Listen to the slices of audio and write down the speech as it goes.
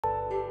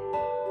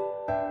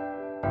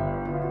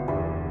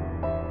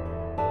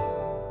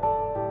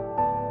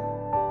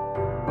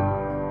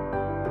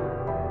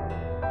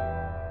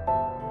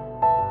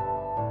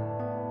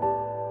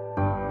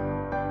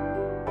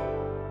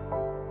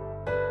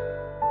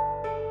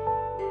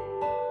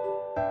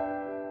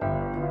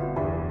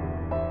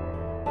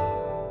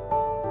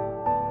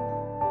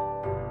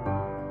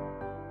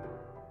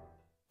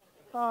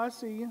I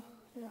see you.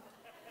 Yeah.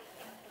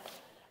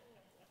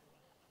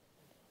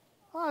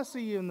 Oh, I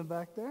see you in the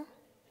back there.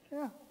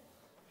 Yeah.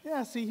 Yeah,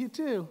 I see you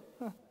too.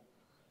 Huh.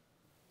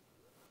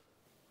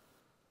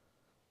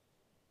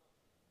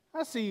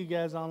 I see you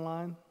guys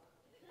online.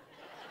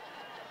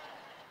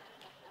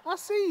 I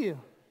see you.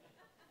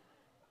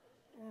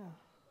 Yeah.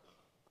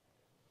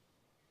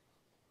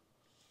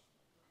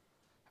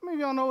 How many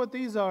of y'all know what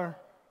these are?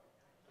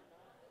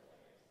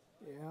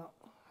 Yeah.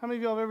 How many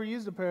of y'all have ever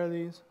used a pair of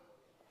these?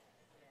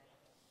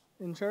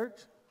 In church?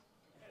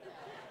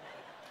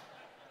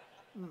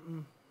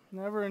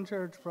 Never in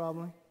church,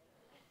 probably.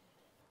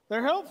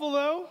 They're helpful,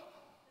 though.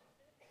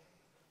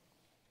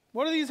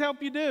 What do these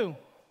help you do?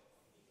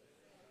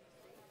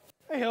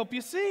 They help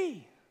you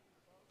see.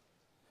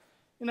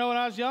 You know, when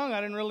I was young,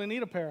 I didn't really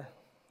need a pair.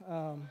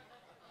 But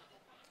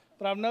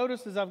I've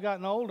noticed as I've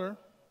gotten older,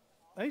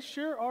 they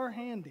sure are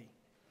handy.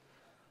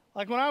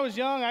 Like when I was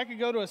young, I could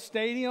go to a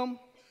stadium,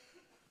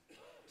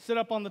 sit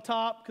up on the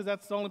top, because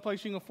that's the only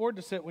place you can afford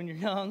to sit when you're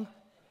young,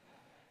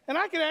 and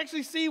I could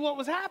actually see what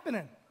was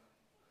happening.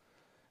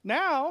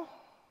 Now,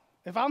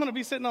 if I'm going to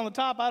be sitting on the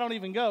top, I don't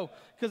even go,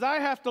 because I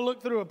have to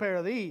look through a pair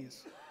of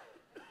these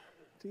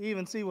to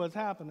even see what's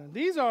happening.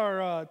 These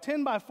are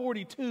 10 by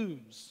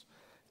 42s,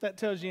 if that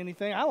tells you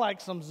anything. I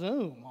like some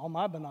zoom on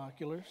my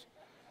binoculars.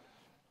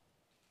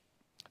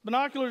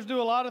 Binoculars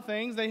do a lot of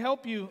things. They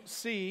help you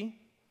see,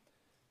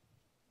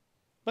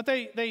 but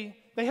they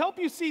help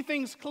you see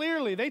things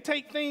clearly. They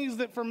take things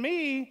that for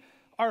me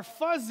are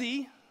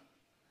fuzzy,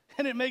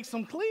 and it makes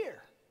them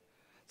clear.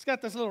 It's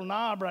got this little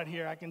knob right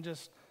here. I can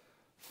just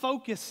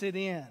focus it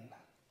in.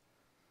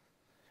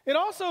 It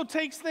also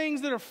takes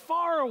things that are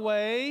far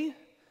away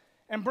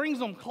and brings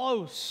them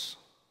close.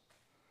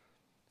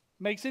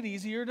 Makes it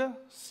easier to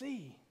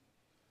see.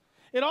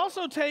 It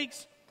also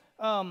takes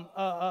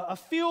a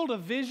field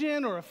of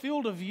vision or a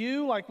field of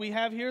view like we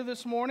have here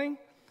this morning,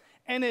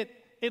 and it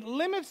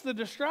limits the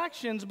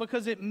distractions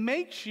because it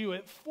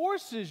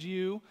forces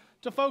you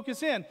to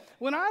focus in.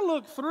 When I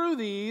look through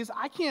these,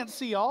 I can't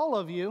see all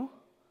of you.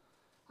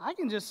 I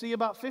can just see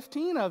about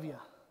 15 of you,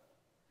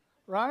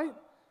 right?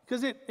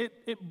 Because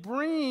it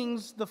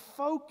brings the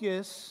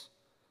focus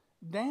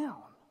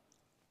down.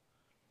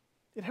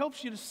 It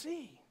helps you to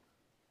see.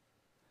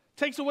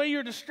 Takes away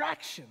your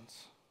distractions.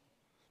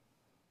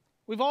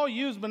 We've all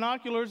used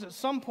binoculars at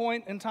some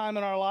point in time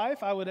in our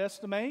life, I would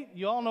estimate.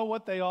 You all know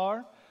what they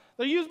are.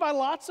 They're used by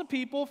lots of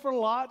people for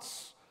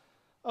lots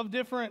of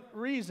different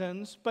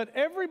reasons, but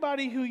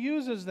everybody who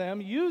uses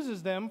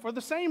them for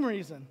the same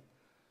reason.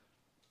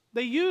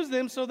 They use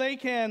them so they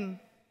can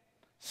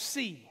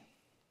see.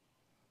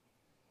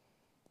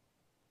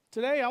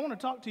 Today, I want to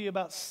talk to you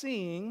about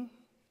seeing,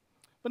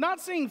 but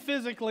not seeing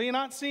physically,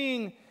 not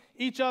seeing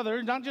each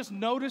other, not just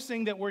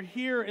noticing that we're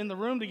here in the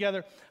room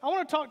together. I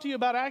want to talk to you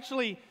about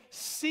actually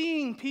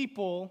seeing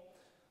people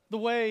the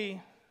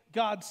way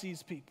God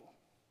sees people.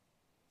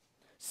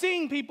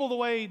 Seeing people the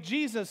way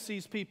Jesus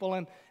sees people.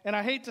 And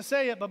I hate to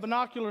say it, but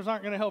binoculars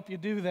aren't going to help you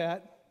do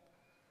that.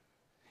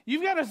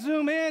 You've got to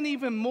zoom in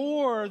even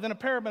more than a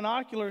pair of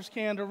binoculars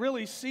can to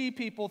really see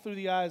people through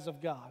the eyes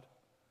of God.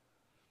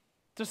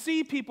 To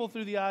see people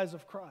through the eyes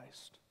of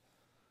Christ.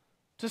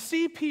 To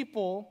see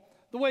people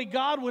the way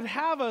God would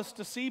have us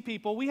to see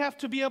people, we have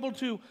to be able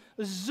to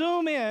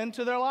zoom in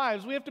to their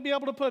lives. We have to be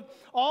able to put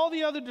all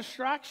the other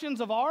distractions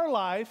of our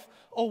life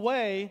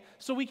away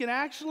so we can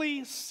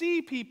actually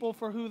see people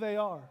for who they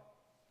are.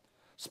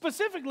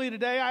 Specifically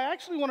today, I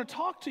actually want to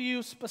talk to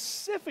you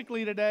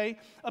specifically today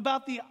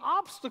about the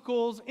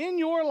obstacles in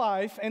your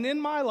life and in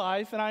my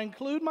life, and I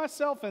include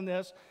myself in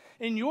this,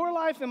 in your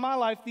life and my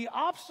life, the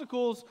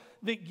obstacles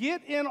that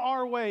get in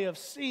our way of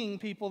seeing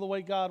people the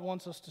way God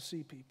wants us to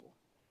see people.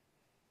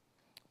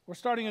 We're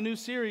starting a new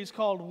series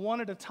called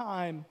One at a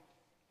Time.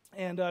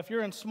 And if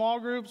you're in small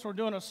groups, we're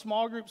doing a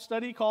small group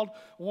study called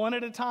One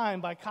at a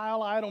Time by Kyle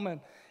Idleman.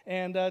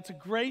 And it's a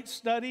great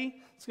study.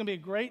 It's going to be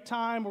a great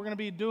time. We're going to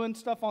be doing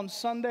stuff on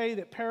Sunday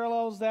that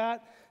parallels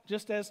that,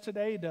 just as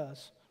today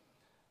does.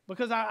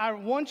 Because I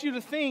want you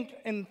to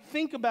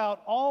think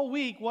about all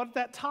week what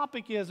that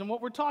topic is and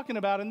what we're talking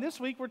about. And this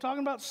week we're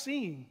talking about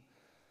seeing.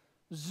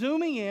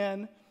 Zooming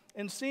in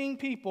and seeing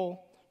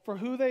people for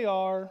who they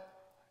are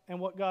and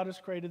what God has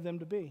created them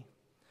to be.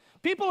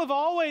 People have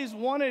always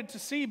wanted to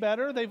see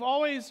better. They've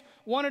always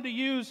wanted to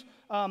use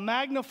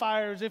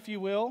magnifiers, if you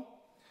will.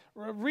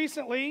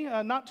 Recently,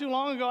 not too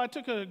long ago, I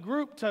took a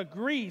group to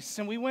Greece,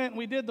 and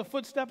we did the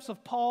footsteps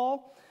of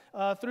Paul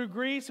through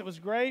Greece. It was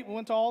great. We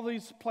went to all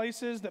these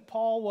places that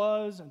Paul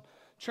was and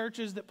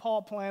churches that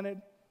Paul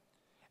planted.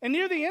 And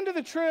near the end of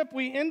the trip,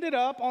 we ended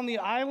up on the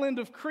island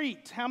of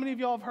Crete. How many of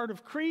y'all have heard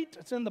of Crete?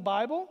 It's in the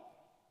Bible.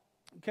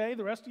 Okay,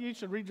 the rest of you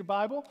should read your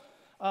Bible.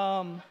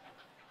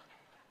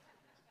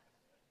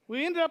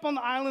 We ended up on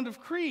the island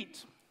of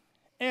Crete.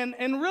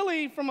 And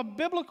really, from a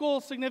biblical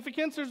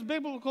significance, there's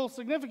biblical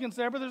significance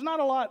there, but there's not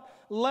a lot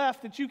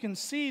left that you can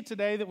see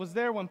today that was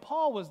there when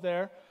Paul was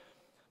there.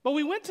 But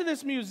we went to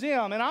this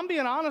museum, and I'm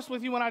being honest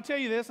with you when I tell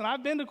you this, and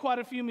I've been to quite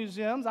a few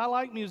museums. I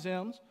like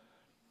museums.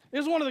 It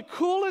was one of the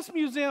coolest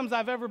museums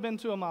I've ever been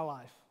to in my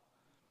life.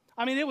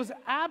 I mean, it was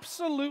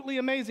absolutely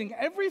amazing.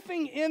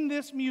 Everything in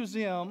this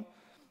museum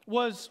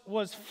was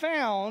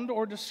found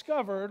or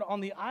discovered on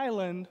the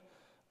island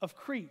of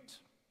Crete.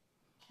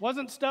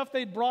 Wasn't stuff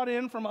they'd brought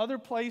in from other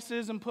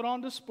places and put on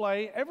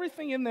display.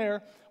 Everything in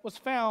there was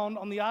found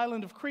on the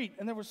island of Crete,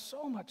 and there was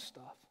so much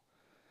stuff.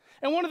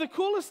 And one of the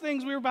coolest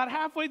things, we were about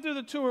halfway through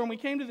the tour, and we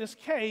came to this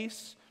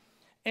case,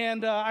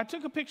 and I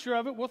took a picture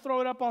of it. We'll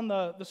throw it up on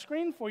the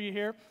screen for you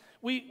here.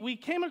 We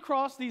came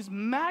across these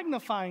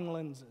magnifying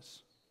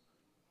lenses.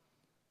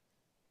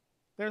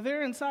 They're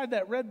there inside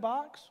that red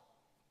box.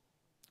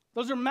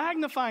 Those are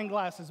magnifying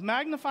glasses,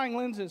 magnifying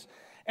lenses.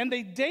 And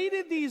they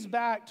dated these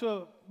back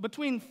to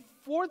between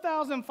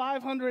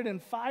 4,500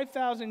 and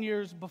 5,000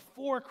 years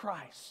before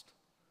Christ.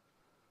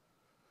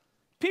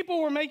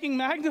 People were making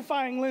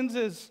magnifying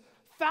lenses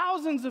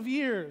thousands of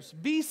years,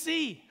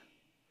 BC,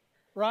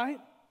 right?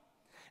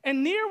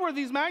 And near where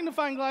these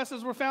magnifying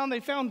glasses were found, they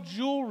found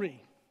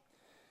jewelry.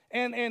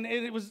 And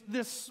it was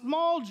this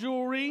small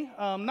jewelry,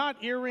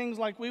 not earrings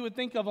like we would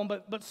think of them,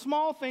 but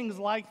small things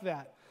like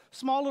that.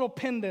 Small little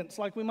pendants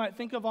like we might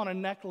think of on a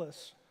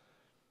necklace.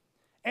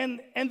 And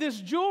this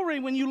jewelry,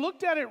 when you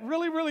looked at it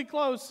really, really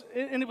close,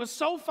 and it was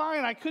so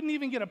fine I couldn't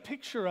even get a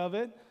picture of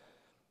it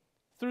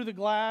through the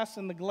glass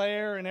and the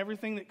glare and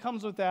everything that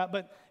comes with that.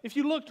 But if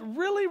you looked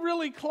really,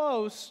 really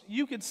close,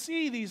 you could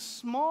see these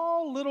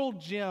small little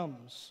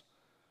gems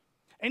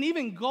and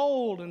even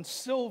gold and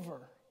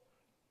silver.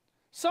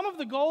 Some of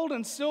the gold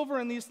and silver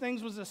in these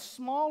things was as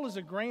small as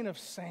a grain of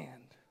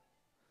sand.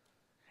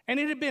 And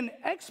it had been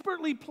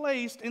expertly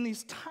placed in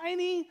these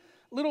tiny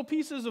little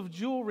pieces of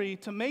jewelry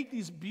to make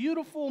these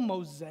beautiful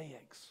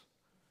mosaics.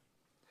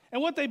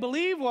 And what they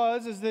believed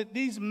is that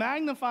these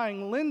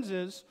magnifying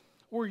lenses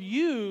were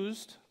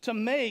used to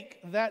make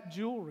that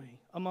jewelry,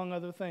 among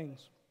other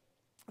things.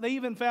 They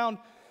even found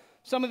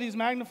some of these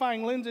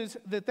magnifying lenses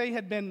that they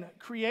had been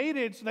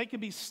created so they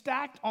could be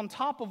stacked on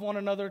top of one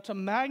another to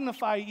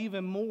magnify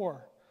even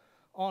more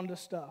onto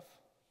stuff.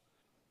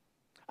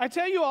 I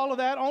tell you all of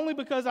that only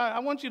because I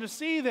want you to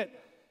see that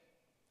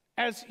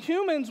as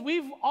humans,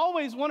 we've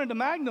always wanted to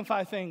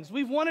magnify things.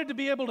 We've wanted to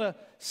be able to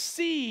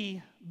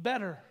see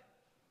better.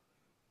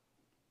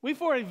 We,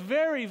 for a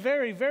very,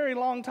 very, very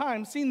long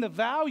time, seen the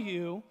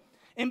value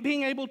in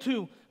being able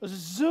to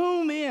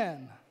zoom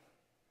in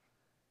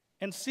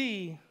and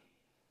see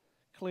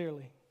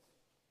clearly.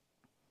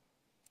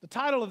 The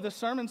title of this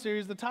sermon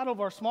series, the title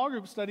of our small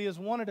group study is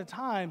One at a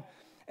Time.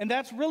 And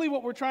that's really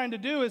what we're trying to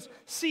do, is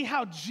see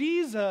how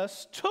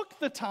Jesus took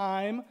the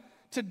time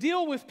to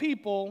deal with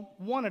people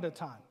one at a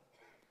time.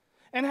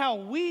 And how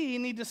we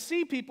need to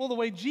see people the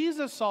way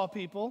Jesus saw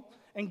people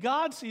and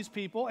God sees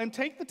people, and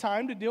take the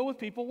time to deal with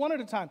people one at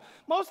a time.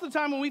 Most of the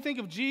time when we think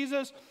of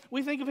Jesus,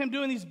 we think of him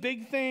doing these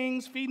big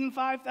things, feeding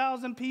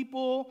 5,000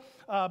 people,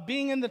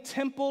 being in the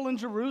temple in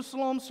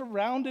Jerusalem,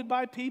 surrounded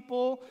by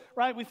people,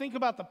 right? We think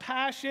about the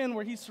Passion,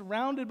 where he's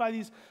surrounded by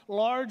these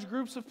large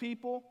groups of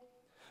people.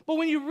 But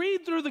when you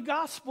read through the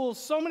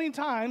Gospels so many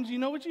times, you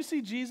know what you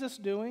see Jesus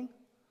doing?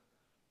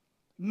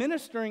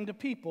 Ministering to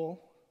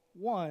people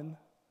one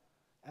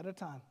at a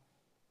time.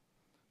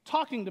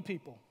 Talking to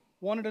people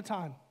one at a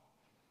time.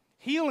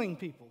 Healing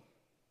people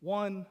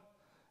one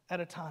at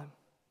a time.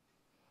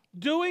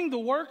 Doing the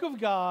work of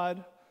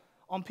God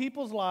on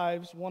people's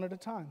lives one at a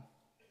time.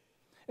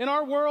 In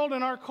our world,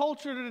 in our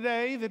culture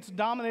today that's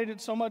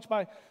dominated so much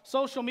by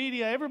social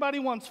media, everybody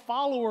wants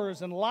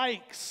followers and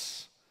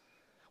likes.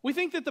 We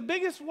think that the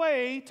biggest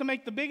way to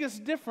make the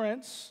biggest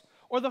difference,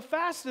 or the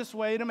fastest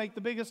way to make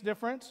the biggest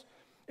difference,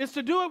 is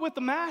to do it with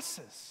the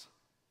masses.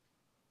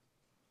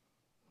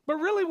 But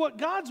really what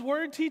God's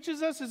word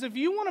teaches us is if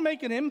you want to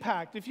make an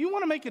impact, if you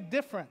want to make a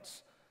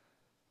difference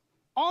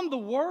on the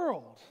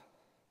world,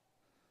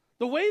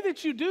 the way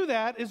that you do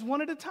that is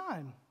one at a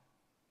time.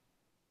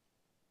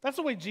 That's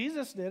the way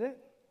Jesus did it.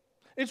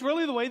 It's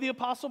really the way the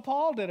Apostle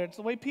Paul did it. It's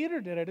the way Peter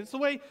did it. It's the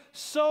way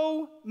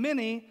so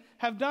many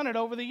have done it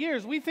over the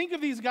years. We think of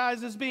these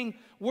guys as being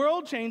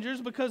world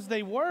changers because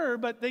they were,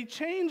 but they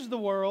changed the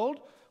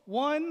world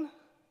one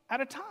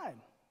at a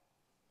time.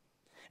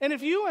 And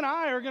if you and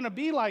I are going to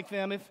be like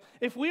them,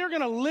 if we are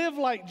going to live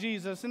like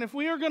Jesus, and if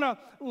we are going to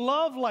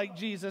love like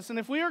Jesus, and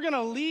if we are going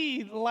to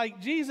lead like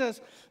Jesus,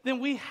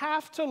 then we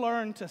have to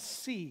learn to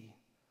see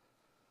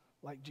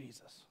like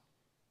Jesus.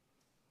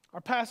 Our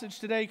passage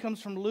today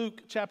comes from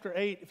Luke chapter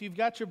 8. If you've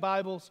got your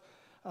Bibles,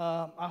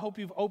 I hope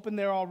you've opened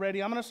there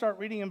already. I'm going to start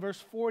reading in verse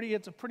 40.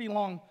 It's a pretty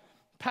long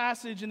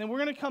passage, and then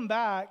we're going to come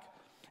back.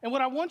 And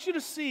what I want you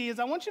to see is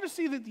I want you to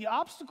see that the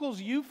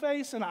obstacles you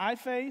face and I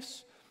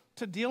face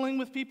to dealing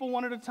with people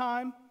one at a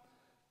time,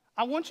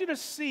 I want you to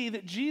see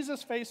that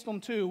Jesus faced them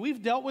too.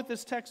 We've dealt with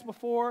this text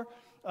before.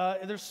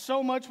 There's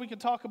so much we could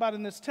talk about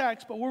in this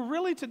text, but we're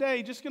really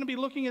today just going to be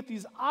looking at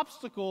these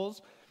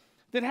obstacles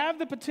that have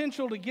the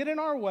potential to get in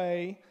our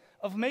way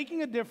of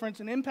making a difference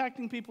and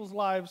impacting people's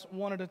lives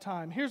one at a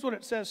time. Here's what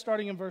it says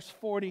starting in verse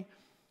 40.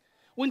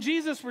 When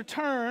Jesus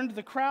returned,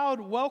 the crowd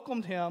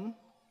welcomed him,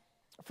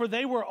 for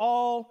they were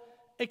all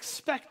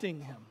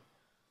expecting him.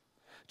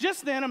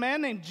 Just then, a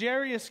man named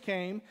Jairus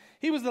came.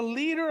 He was the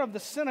leader of the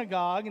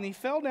synagogue, and he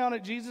fell down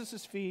at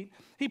Jesus' feet.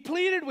 He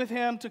pleaded with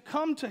him to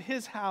come to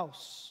his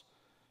house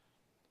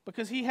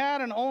because he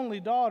had an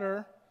only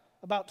daughter,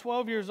 about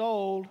 12 years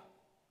old,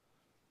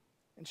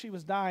 and she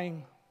was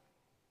dying.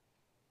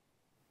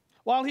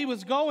 While he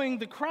was going,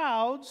 the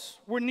crowds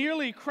were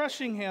nearly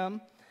crushing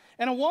him,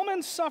 and a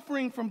woman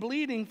suffering from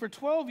bleeding for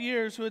 12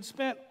 years, who had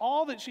spent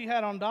all that she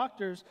had on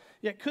doctors,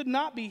 yet could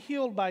not be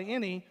healed by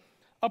any,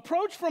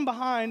 approached from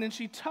behind, and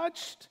she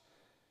touched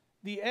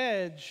the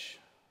edge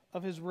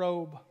of his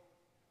robe.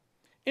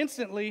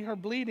 Instantly, her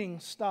bleeding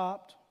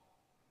stopped.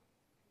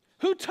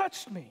 "Who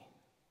touched me?"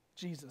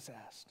 Jesus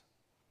asked.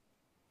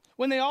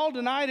 When they all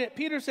denied it,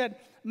 Peter said,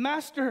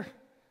 "Master,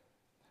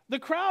 the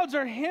crowds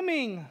are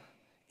hemming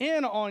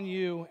in on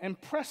you and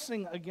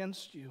pressing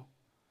against you."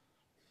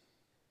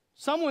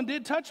 "Someone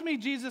did touch me,"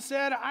 Jesus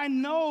said. "I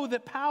know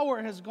that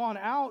power has gone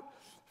out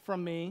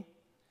from me."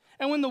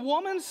 And when the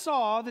woman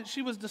saw that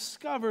she was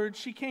discovered,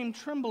 she came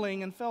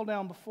trembling and fell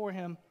down before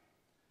him.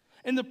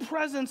 In the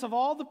presence of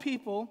all the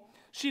people,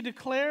 she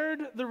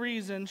declared the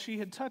reason she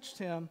had touched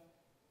him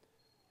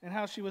and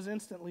how she was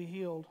instantly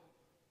healed.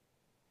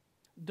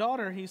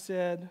 "Daughter," he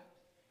said,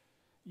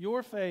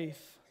 "your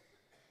faith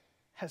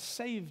has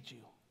saved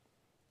you.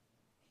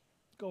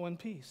 Go in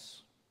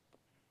peace."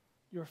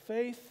 Your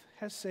faith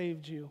has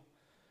saved you.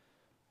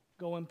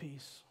 Go in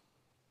peace.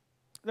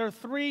 There are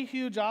three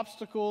huge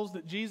obstacles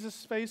that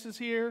Jesus faces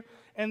here,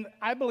 and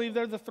I believe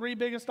they're the three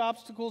biggest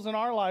obstacles in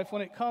our life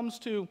when it comes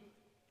to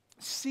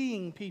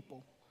seeing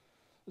people,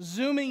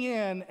 zooming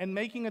in and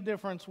making a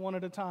difference one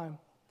at a time.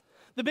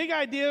 The big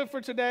idea for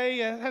today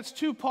has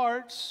two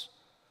parts.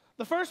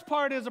 The first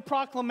part is a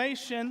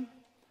proclamation.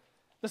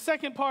 The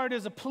second part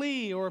is a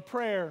plea or a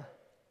prayer.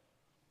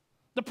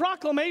 The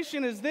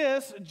proclamation is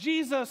this: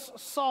 Jesus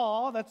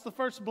saw. That's the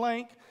first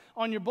blank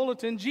on your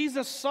bulletin.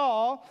 Jesus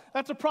saw.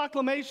 That's a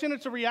proclamation.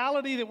 It's a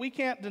reality that we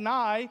can't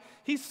deny.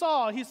 He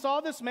saw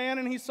this man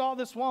and he saw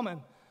this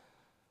woman.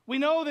 We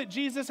know that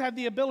Jesus had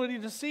the ability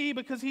to see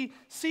because he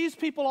sees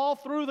people all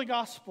through the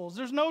Gospels.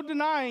 There's no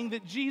denying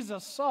that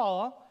Jesus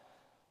saw.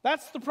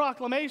 That's the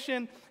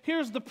proclamation.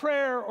 Here's the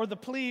prayer or the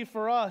plea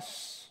for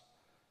us: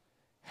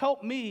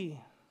 help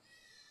me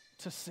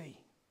to see.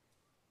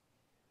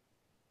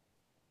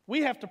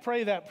 We have to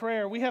pray that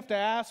prayer. We have to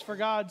ask for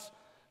God's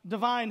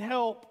divine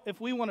help if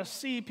we want to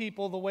see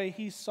people the way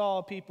he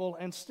saw people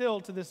and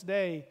still to this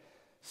day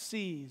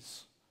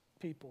sees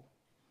people.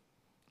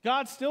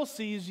 God still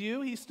sees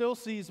you. He still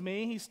sees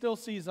me. He still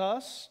sees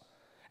us.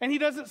 And he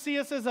doesn't see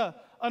us as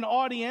an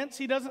audience.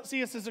 He doesn't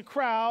see us as a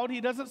crowd. He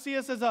doesn't see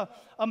us as a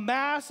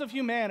mass of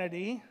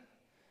humanity.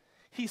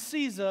 He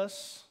sees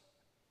us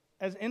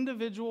as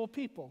individual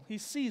people. He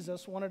sees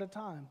us one at a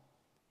time,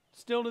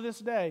 still to this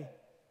day.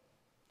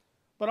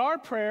 But our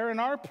prayer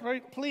and our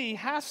plea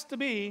has to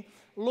be,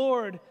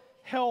 Lord,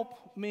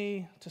 help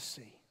me to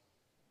see.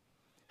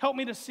 Help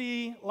me to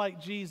see like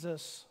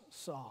Jesus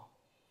saw.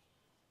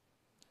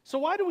 So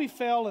why do we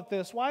fail at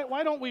this?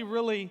 Why don't we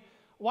really,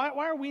 why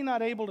are we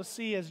not able to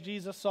see as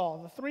Jesus saw?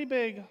 The three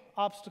big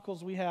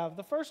obstacles we have.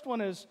 The first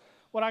one is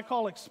what I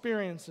call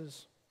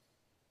experiences.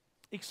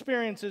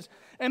 Experiences.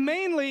 And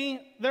mainly,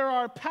 there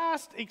are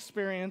past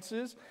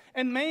experiences,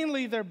 and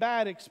mainly they're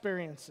bad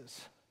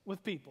experiences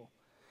with people.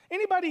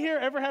 Anybody here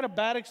ever had a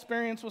bad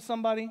experience with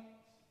somebody?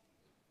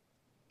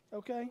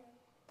 Okay.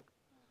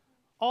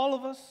 All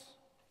of us.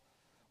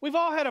 We've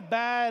all had a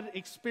bad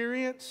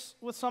experience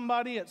with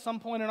somebody at some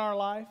point in our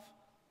life.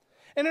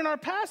 And in our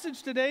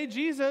passage today,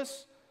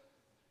 Jesus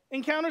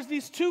encounters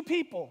these two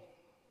people.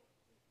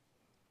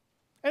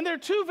 And they're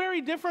two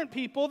very different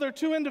people. They're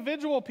two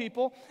individual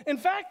people. In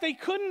fact, they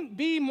couldn't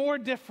be more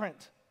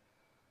different.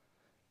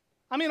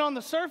 I mean, on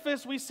the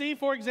surface, we see,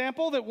 for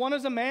example, that one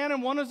is a man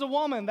and one is a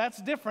woman.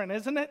 That's different,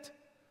 isn't it?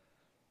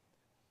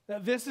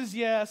 That this is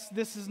yes,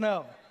 this is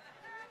no.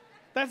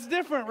 That's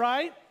different,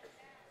 right?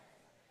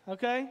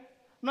 Okay?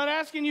 I'm not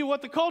asking you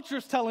what the culture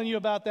is telling you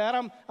about that.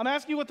 I'm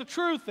asking you what the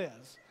truth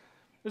is.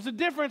 There's a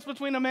difference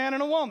between a man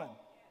and a woman.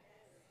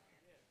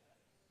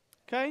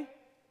 Okay?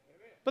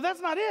 But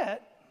that's not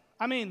it.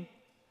 I mean,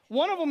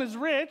 one of them is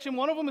rich and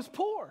one of them is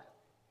poor.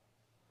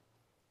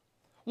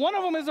 One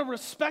of them is a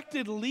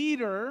respected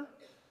leader.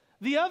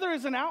 The other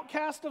is an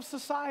outcast of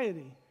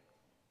society.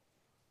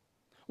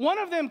 One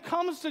of them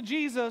comes to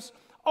Jesus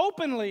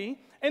openly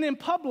and in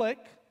public.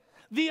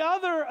 The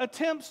other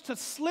attempts to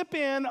slip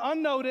in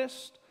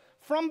unnoticed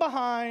from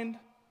behind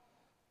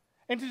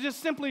and to just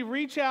simply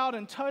reach out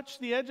and touch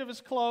the edge of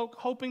his cloak,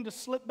 hoping to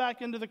slip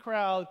back into the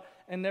crowd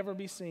and never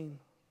be seen.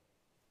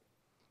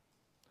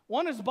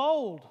 One is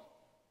bold.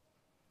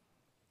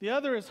 The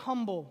other is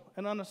humble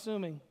and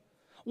unassuming.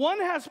 One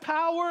has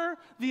power,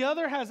 the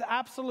other has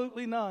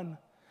absolutely none.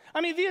 I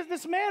mean,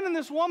 this man and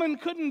this woman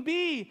couldn't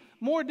be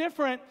more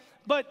different,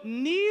 but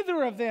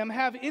neither of them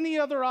have any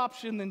other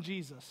option than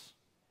Jesus.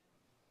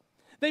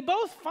 They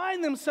both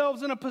find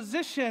themselves in a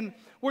position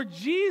where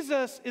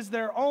Jesus is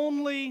their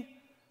only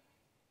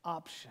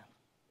option.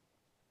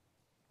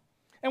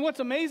 And what's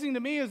amazing to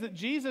me is that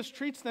Jesus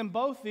treats them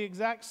both the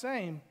exact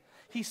same.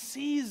 He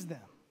sees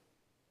them.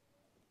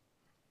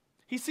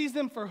 He sees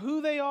them for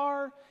who they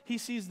are, he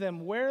sees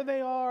them where they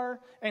are,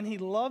 and he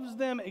loves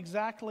them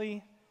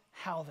exactly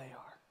how they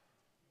are.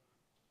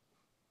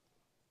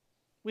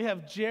 We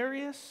have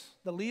Jairus,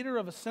 the leader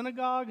of a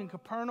synagogue in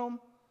Capernaum,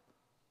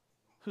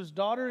 whose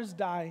daughter is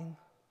dying,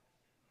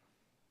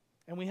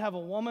 and we have a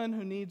woman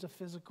who needs a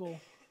physical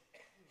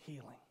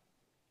healing.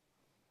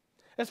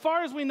 As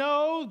far as we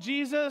know,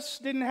 Jesus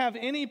didn't have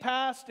any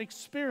past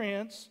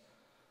experience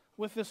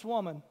with this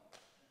woman.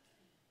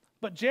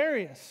 But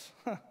Jairus,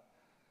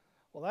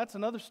 well, that's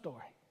another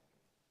story.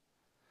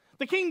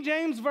 The King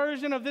James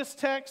Version of this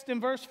text in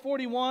verse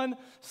 41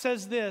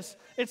 says this.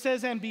 It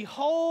says, "And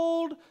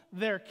behold,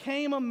 there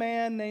came a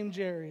man named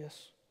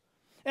Jairus."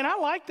 And I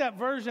like that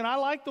version. I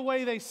like the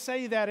way they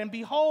say that. And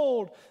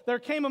behold, there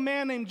came a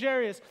man named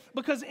Jairus.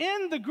 Because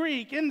in the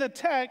Greek, in the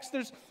text,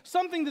 there's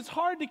something that's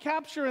hard to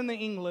capture in the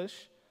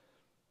English.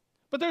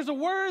 But there's a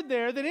word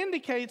there that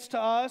indicates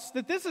to us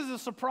that this is a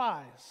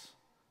surprise.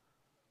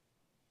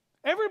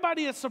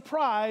 Everybody is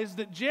surprised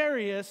that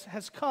Jairus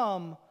has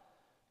come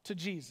to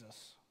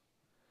Jesus.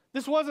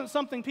 This wasn't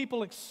something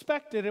people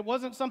expected. It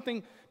wasn't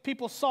something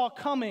people saw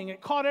coming. It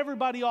caught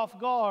everybody off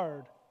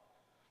guard.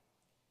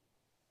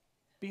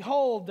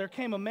 Behold, there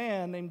came a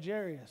man named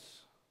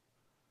Jairus.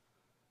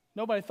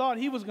 Nobody thought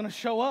he was going to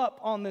show up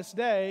on this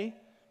day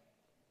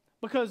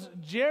because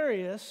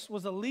Jairus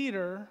was a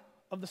leader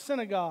of the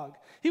synagogue.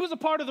 He was a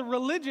part of the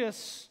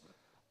religious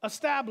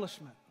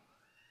establishment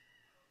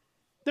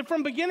that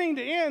from beginning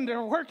to end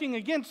are working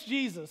against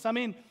Jesus. I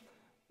mean,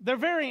 they're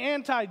very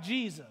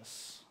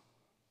anti-Jesus.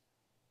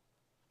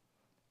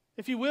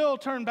 If you will,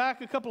 turn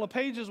back a couple of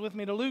pages with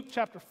me to Luke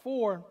chapter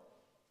 4.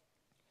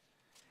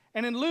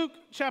 And in Luke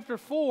chapter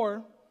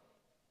 4,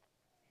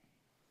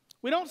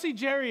 we don't see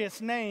Jairus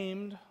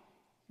named.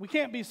 We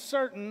can't be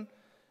certain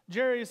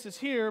Jairus is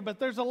here, but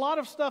there's a lot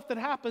of stuff that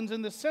happens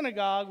in the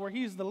synagogue where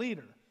he's the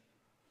leader.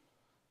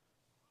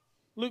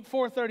 Luke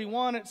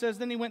 4:31, it says,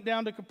 "Then he went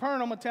down to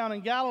Capernaum, a town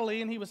in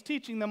Galilee, and he was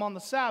teaching them on the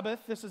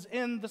Sabbath." This is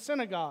in the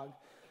synagogue.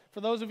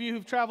 For those of you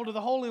who've traveled to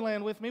the Holy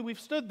Land with me, we've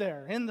stood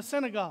there in the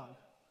synagogue.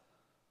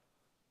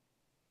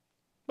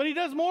 But he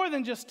does more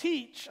than just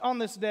teach on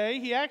this day.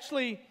 He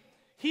actually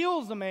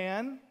heals a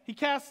man. He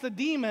casts the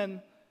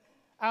demon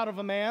out of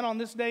a man on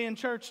this day in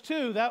church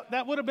too.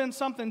 That would have been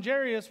something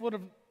Jairus would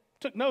have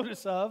took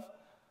notice of.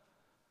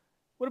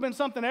 Would have been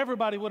something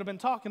everybody would have been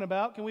talking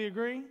about. Can we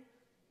agree?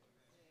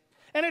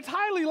 And it's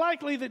highly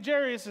likely that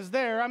Jairus is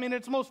there. I mean,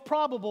 it's most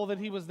probable that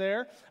he was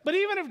there. But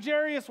even if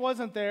Jairus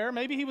wasn't there,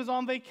 maybe he was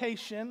on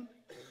vacation.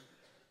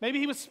 Maybe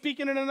he was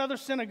speaking in another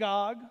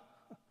synagogue.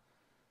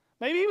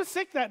 Maybe he was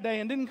sick that day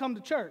and didn't come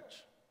to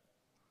church.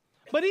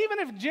 But even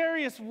if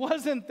Jairus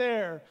wasn't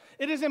there,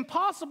 it is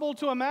impossible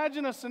to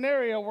imagine a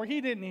scenario where he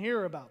didn't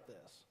hear about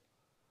this.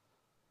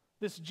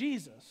 This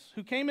Jesus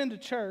who came into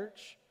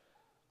church,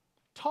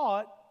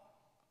 taught,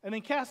 and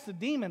then cast a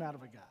demon out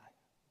of a guy.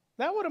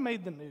 That would have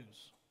made the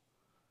news.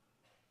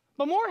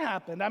 But more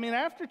happened. I mean,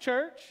 after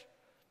church,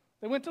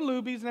 they went to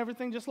Luby's and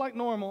everything just like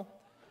normal.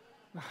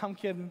 No, I'm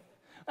kidding.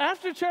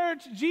 After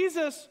church,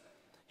 Jesus,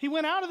 he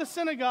went out of the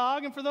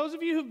synagogue, and for those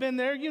of you who've been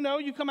there, you know,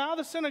 you come out of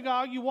the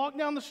synagogue, you walk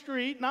down the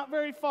street, not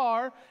very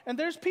far, and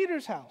there's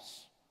Peter's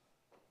house.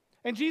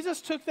 And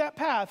Jesus took that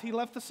path. He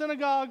left the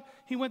synagogue,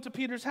 he went to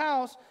Peter's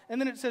house, and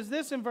then it says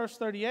this in verse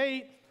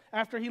 38,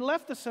 after he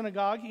left the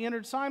synagogue, he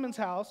entered Simon's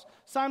house.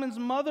 Simon's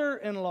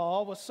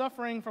mother-in-law was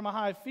suffering from a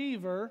high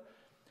fever,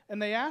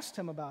 and they asked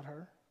him about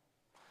her.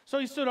 So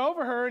he stood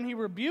over her, and he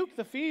rebuked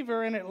the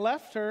fever, and it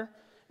left her,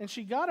 and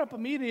she got up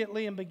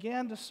immediately and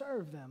began to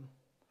serve them.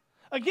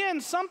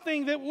 Again,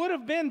 something that would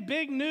have been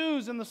big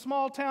news in the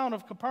small town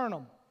of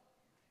Capernaum.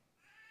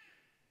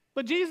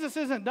 But Jesus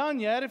isn't done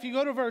yet. If you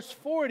go to verse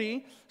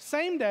 40,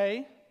 same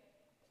day,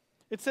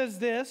 it says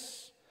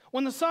this,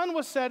 when the sun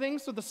was setting,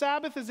 so the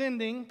Sabbath is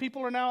ending,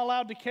 people are now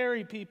allowed to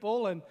carry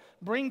people and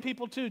bring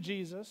people to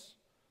Jesus.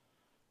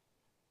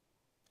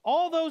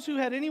 All those who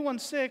had anyone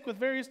sick with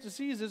various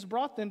diseases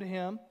brought them to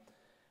him.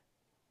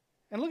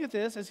 And look at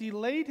this, as he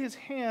laid his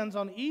hands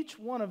on each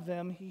one of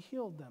them, he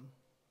healed them.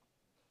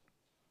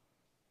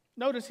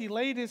 Notice he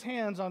laid his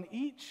hands on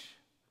each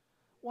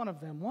one of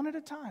them, one at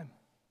a time,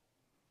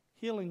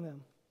 healing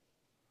them.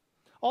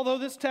 Although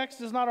this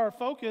text is not our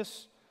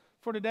focus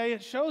for today,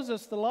 it shows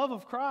us the love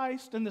of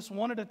Christ in this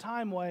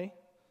one-at-a-time way.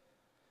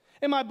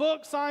 In my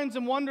book, Signs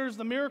and Wonders,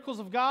 The Miracles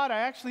of God, I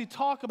actually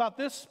talk about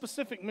this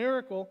specific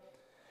miracle.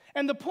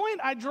 And the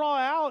point I draw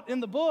out in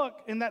the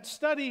book, in that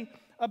study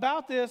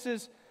about this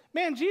is,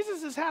 man,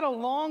 Jesus has had a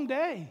long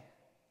day.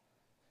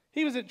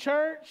 He was at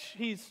church.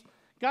 He's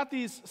got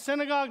these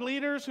synagogue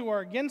leaders who are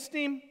against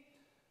him.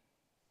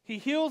 He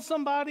heals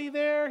somebody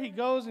there. He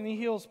goes and he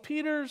heals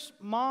Peter's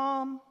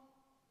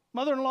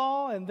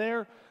mother-in-law, and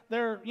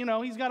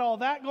he's got all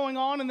that going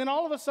on, and then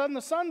all of a sudden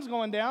the sun's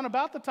going down.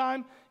 About the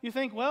time you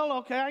think, well,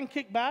 okay, I can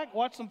kick back,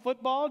 watch some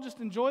football, just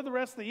enjoy the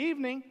rest of the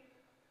evening.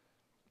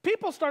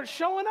 People start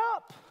showing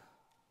up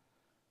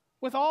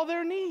with all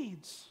their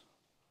needs.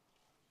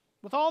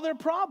 with all their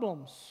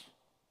problems.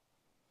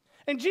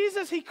 And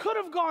Jesus, he could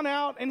have gone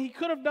out and he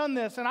could have done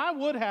this, and I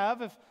would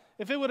have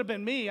if it would have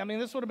been me. I mean,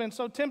 this would have been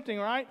so tempting,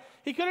 right?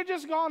 He could have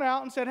just gone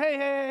out and said,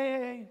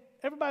 hey,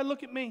 everybody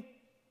look at me.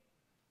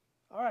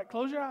 All right,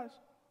 close your eyes.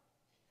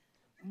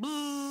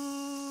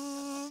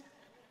 Bzzz.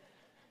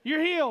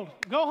 You're healed.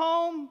 Go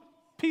home.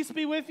 Peace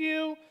be with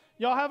you.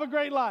 Y'all have a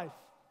great life.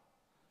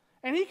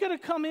 And he could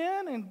have come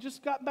in and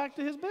just got back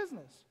to his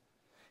business.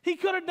 He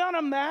could have done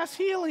a mass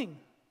healing.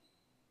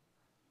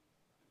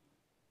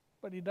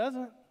 But he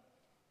doesn't.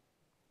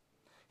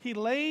 He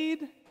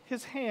laid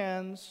his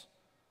hands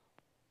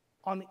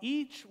on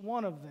each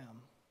one of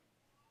them,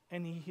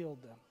 and he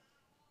healed them,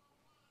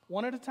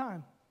 one at a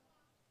time.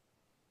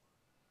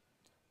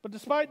 But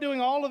despite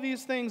doing all of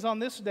these things on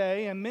this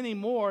day and many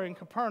more in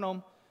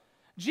Capernaum,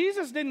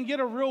 Jesus didn't get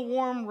a real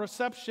warm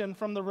reception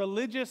from the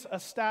religious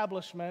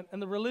establishment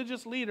and the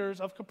religious leaders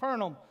of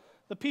Capernaum,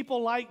 the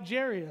people like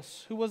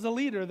Jairus, who was a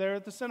leader there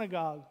at the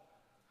synagogue.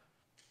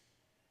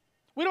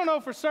 We don't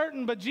know for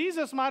certain, but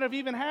Jesus might have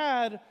even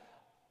had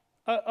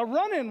a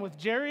run-in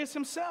with Jairus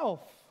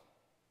himself.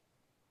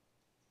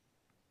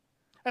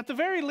 At the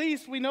very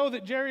least, we know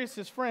that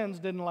Jairus' friends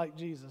didn't like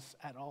Jesus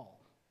at all.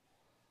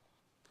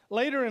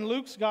 Later in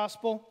Luke's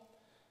gospel,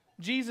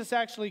 Jesus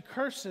actually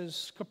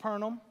curses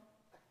Capernaum.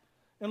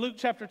 In Luke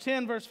chapter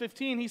 10, verse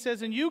 15, he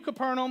says, "And you,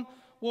 Capernaum,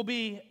 will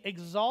be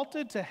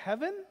exalted to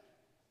heaven?"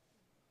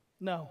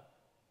 No.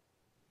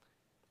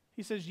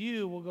 He says,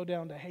 "You will go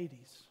down to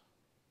Hades."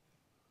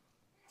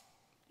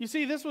 You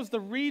see, this was the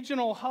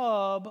regional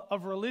hub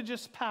of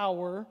religious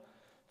power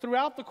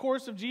throughout the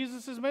course of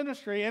Jesus'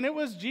 ministry, and it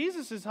was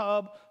Jesus'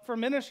 hub for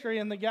ministry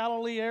in the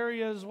Galilee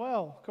area as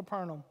well,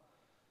 Capernaum.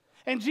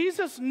 And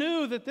Jesus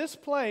knew that this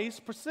place,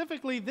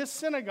 specifically this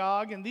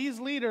synagogue and these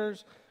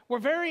leaders, were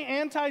very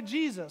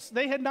anti-Jesus.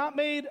 They had not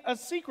made a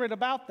secret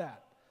about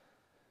that.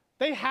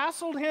 They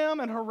hassled him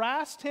and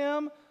harassed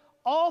him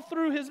all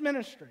through his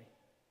ministry.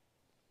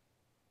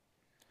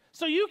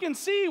 So you can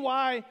see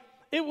why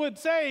it would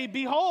say,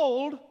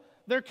 "Behold,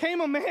 there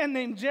came a man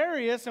named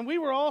Jairus," and we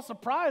were all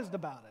surprised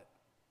about it.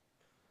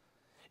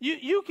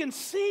 You can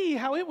see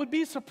how it would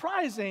be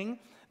surprising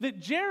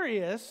that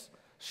Jairus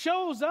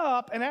shows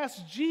up and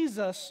asks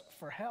Jesus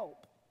for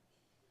help.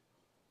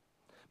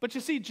 But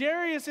you see,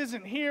 Jairus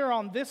isn't here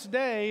on this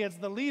day as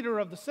the leader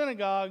of the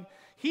synagogue.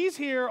 He's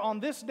here on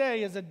this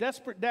day as a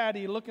desperate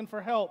daddy looking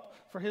for help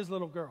for his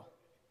little girl.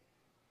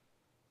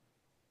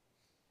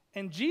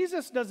 And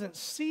Jesus doesn't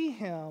see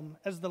him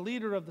as the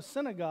leader of the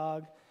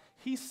synagogue.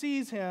 He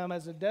sees him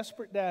as a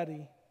desperate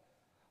daddy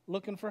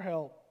looking for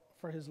help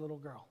for his little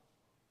girl.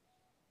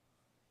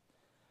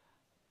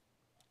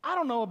 I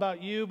don't know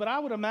about you, but I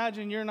would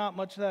imagine you're not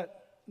much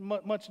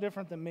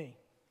different than me.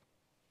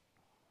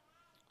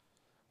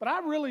 But I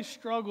really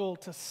struggle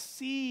to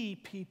see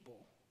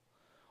people,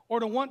 or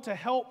to want to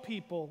help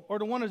people, or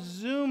to want to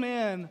zoom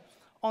in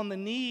on the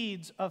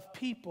needs of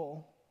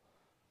people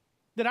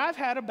that I've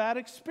had a bad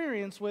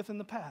experience with in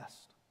the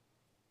past.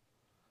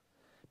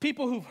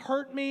 People who've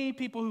hurt me,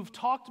 people who've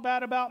talked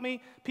bad about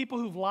me, people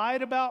who've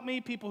lied about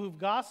me, people who've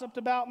gossiped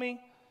about me,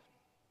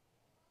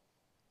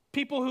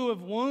 people who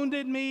have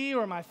wounded me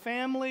or my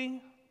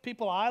family,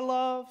 people I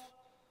love,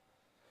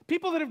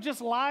 people that have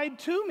just lied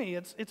to me.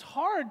 It's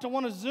hard to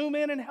want to zoom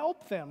in and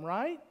help them,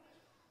 right?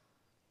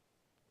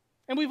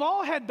 And we've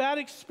all had bad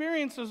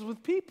experiences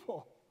with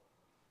people.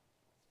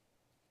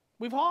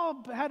 We've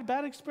all had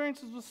bad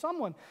experiences with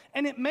someone.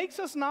 And it makes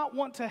us not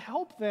want to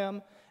help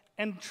them,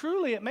 and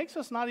truly it makes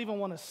us not even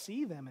want to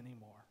see them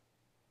anymore.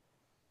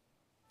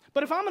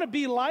 But if I'm going to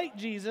be like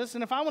Jesus,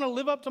 and if I want to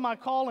live up to my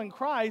call in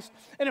Christ,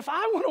 and if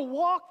I want to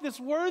walk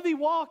this worthy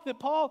walk that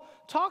Paul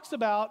talks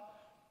about,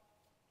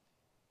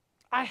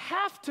 I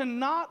have to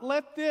not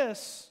let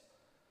these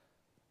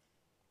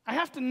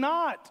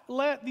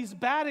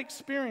bad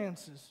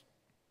experiences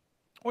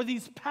or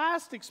these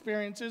past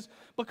experiences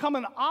become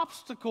an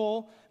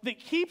obstacle that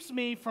keeps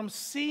me from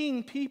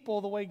seeing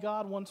people the way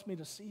God wants me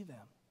to see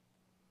them.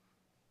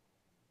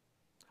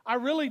 I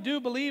really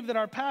do believe that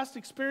our past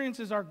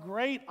experiences are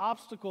great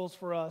obstacles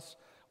for us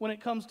when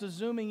it comes to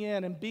zooming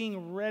in and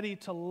being ready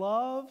to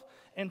love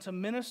and to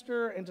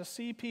minister and to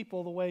see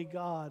people the way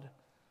God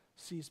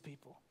sees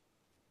people.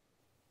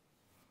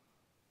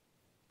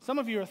 Some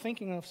of you are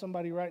thinking of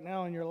somebody right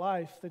now in your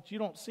life that you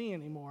don't see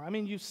anymore. I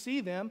mean, you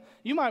see them.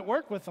 You might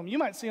work with them. You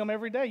might see them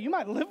every day. You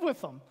might live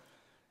with them.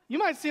 You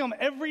might see them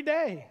every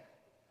day.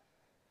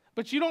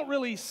 But you don't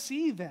really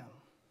see them.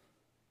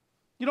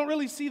 You don't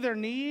really see their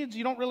needs.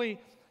 You don't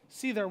really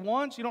see their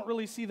wants. You don't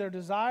really see their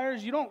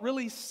desires. You don't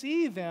really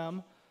see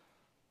them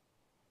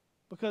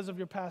because of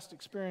your past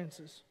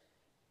experiences.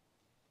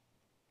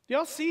 Do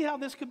y'all see how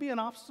this could be an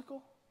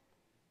obstacle?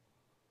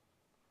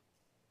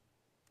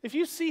 If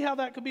you see how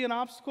that could be an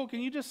obstacle, can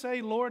you just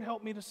say, "Lord,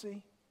 help me to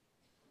see"?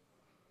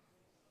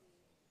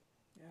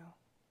 Yeah.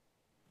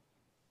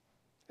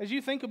 As you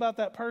think about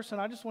that person,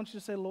 I just want you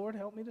to say, "Lord,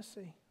 help me to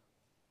see."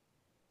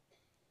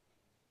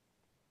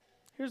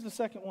 Here's the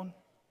second one.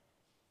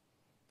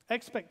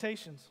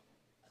 Expectations.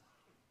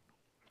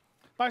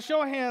 By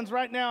show of hands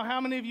right now, how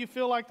many of you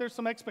feel like there's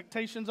some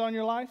expectations on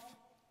your life?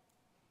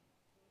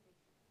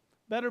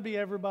 Better be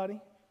everybody.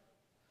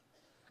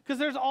 Because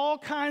there's all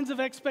kinds of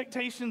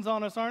expectations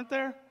on us, aren't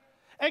there?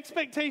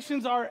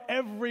 Expectations are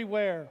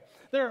everywhere.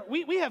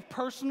 We have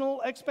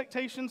personal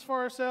expectations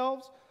for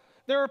ourselves.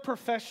 There are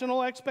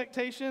professional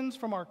expectations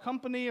from our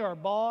company, our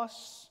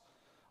boss.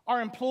 Our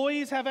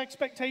employees have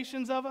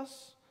expectations of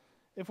us.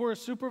 If we're a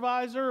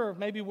supervisor, or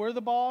maybe we're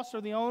the boss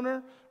or the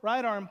owner,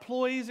 right? Our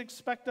employees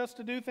expect us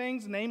to do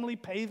things, namely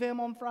pay them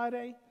on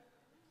Friday.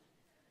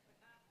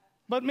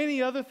 But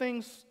many other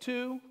things,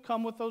 too,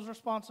 come with those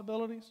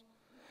responsibilities.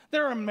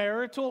 There are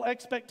marital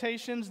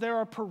expectations. There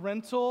are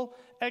parental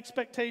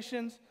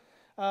expectations.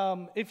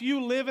 If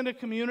you live in a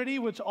community,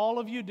 which all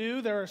of you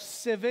do, there are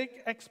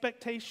civic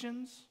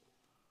expectations.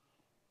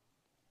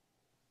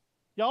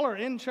 Y'all are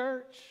in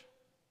church.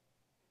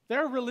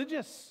 There are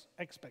religious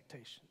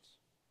expectations.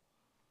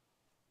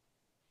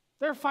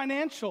 There are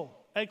financial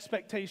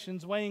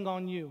expectations weighing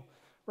on you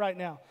right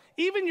now.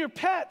 Even your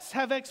pets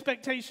have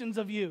expectations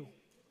of you.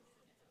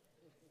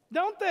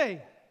 Don't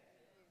they?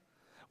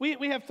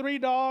 We have 3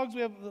 dogs.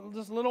 We have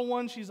this little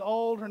one. She's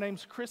old. Her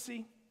name's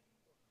Chrissy.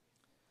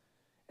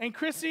 And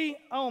Chrissy,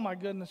 oh my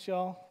goodness,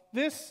 y'all.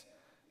 This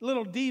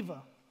little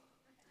diva.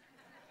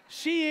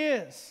 She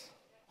is.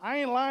 I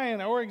ain't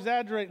lying or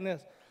exaggerating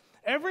this.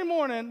 Every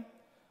morning,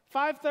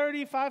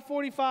 5:30,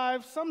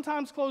 5:45,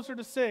 sometimes closer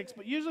to 6,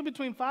 but usually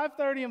between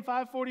 5:30 and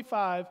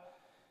 5:45,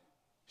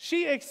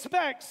 she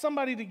expects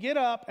somebody to get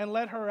up and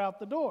let her out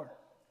the door.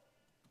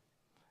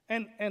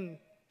 And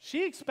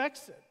she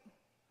expects it.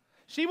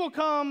 She will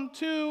come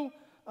to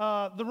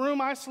the room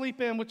I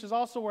sleep in, which is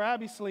also where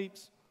Abby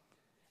sleeps,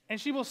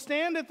 and she will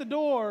stand at the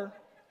door,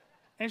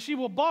 and she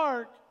will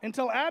bark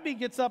until Abby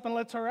gets up and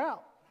lets her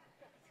out.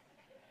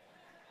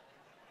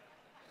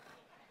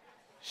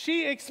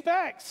 She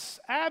expects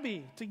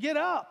Abby to get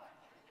up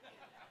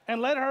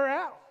and let her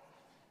out.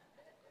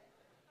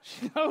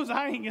 She knows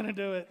I ain't going to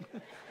do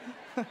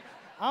it.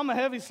 I'm a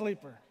heavy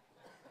sleeper.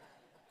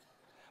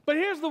 But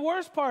here's the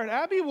worst part.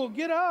 Abby will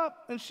get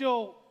up and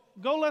she'll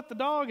go let the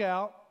dog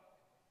out,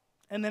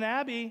 and then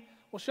Abby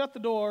will shut the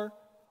door,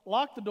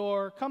 lock the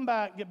door, come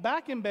back, get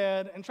back in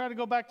bed, and try to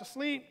go back to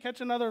sleep,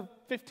 catch another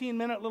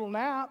 15-minute little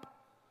nap.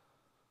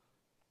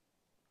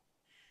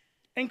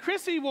 And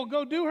Chrissy will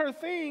go do her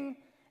thing,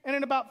 and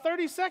in about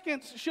 30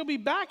 seconds, she'll be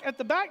back at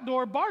the back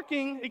door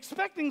barking,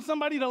 expecting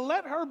somebody to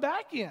let her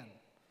back in.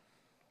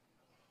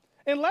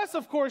 Unless,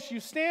 of course, you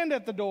stand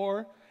at the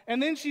door,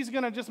 and then she's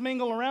going to just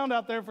mingle around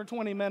out there for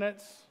 20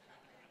 minutes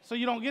so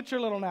you don't get your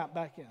little nap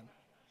back in.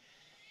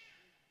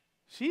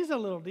 She's a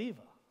little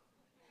diva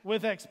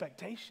with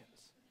expectations.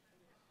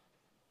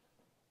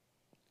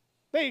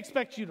 They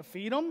expect you to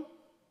feed them.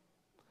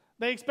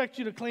 They expect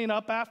you to clean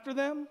up after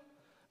them.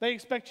 They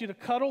expect you to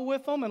cuddle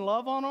with them and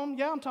love on them.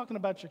 Yeah, I'm talking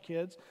about your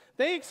kids.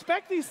 They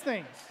expect these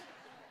things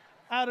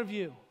out of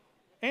you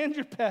and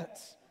your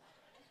pets.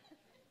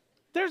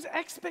 There's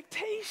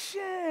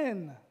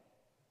expectation.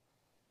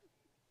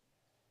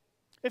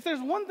 If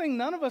there's one thing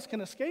none of us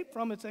can escape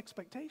from, it's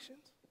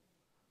expectations.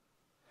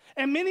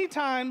 And many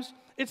times,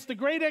 it's the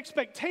great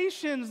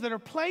expectations that are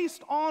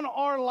placed on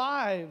our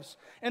lives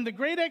and the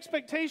great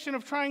expectation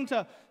of trying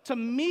to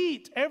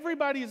meet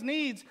everybody's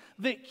needs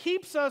that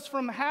keeps us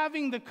from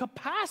having the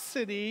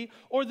capacity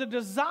or the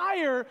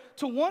desire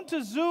to want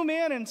to zoom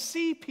in and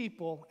see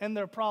people and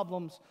their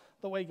problems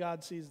the way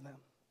God sees them.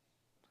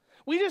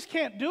 We just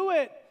can't do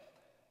it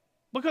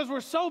because we're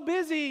so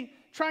busy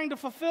trying to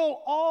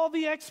fulfill all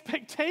the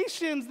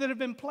expectations that have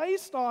been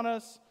placed on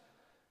us.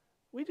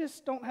 We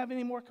just don't have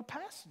any more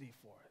capacity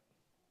for it.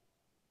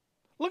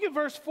 Look at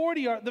verse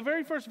 40, the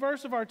very first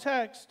verse of our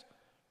text.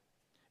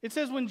 It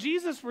says, when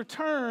Jesus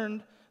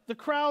returned, the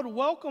crowd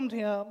welcomed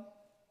him,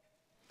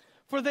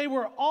 for they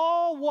were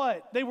all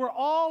what? They were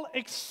all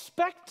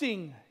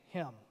expecting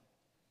him.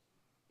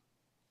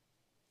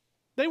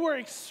 They were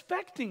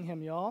expecting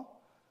him, y'all.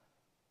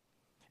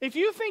 If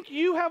you think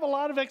you have a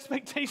lot of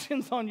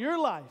expectations on your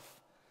life,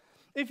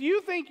 if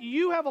you think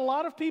you have a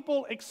lot of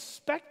people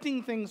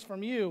expecting things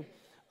from you,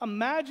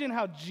 imagine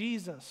how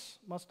Jesus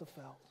must have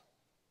felt.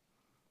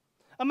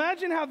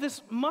 Imagine how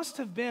this must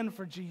have been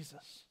for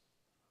Jesus.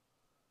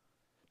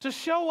 To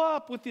show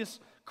up with this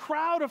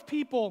crowd of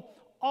people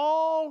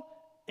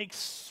all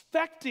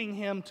expecting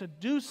him to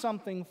do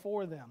something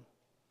for them.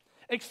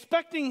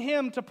 Expecting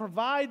him to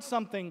provide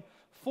something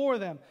for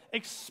them.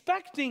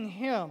 Expecting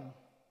him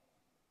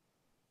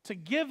to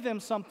give them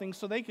something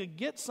so they could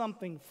get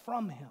something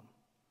from him.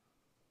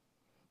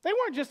 They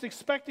weren't just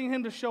expecting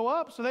him to show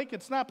up so they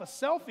could snap a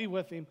selfie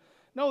with him.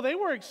 No, they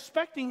were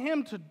expecting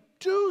him to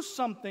do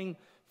something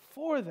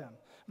for them.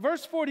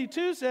 Verse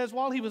 42 says,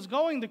 while he was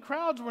going, the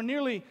crowds were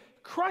nearly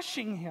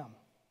crushing him.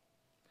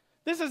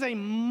 This is a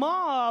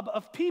mob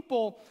of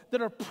people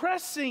that are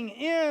pressing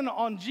in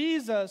on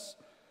Jesus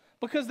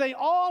because they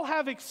all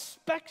have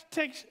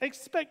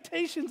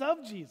expectations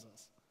of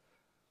Jesus.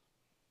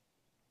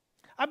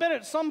 I bet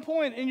at some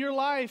point in your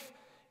life,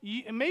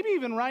 maybe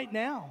even right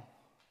now,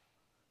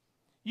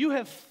 you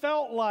have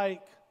felt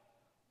like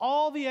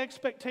all the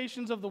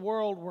expectations of the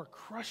world were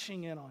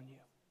crushing in on you.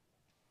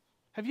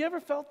 Have you ever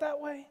felt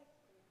that way?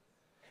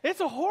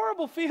 It's a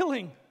horrible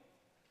feeling.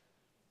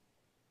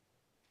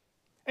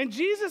 And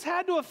Jesus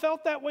had to have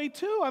felt that way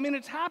too. I mean,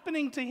 it's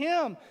happening to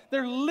him.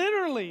 They're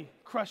literally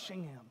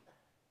crushing him.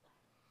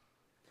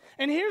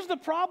 And here's the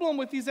problem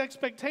with these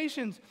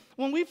expectations.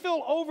 When we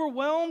feel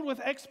overwhelmed with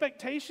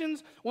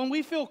expectations, when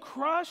we feel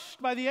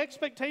crushed by the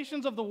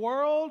expectations of the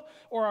world,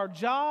 or our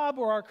job,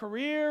 or our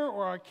career,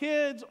 or our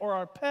kids, or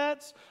our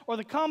pets, or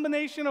the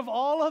combination of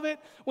all of it,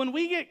 when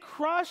we get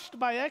crushed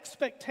by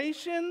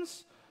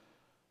expectations,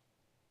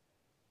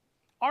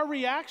 our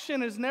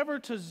reaction is never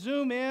to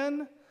zoom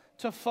in,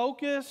 to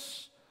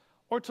focus,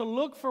 or to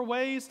look for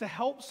ways to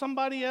help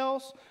somebody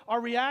else. Our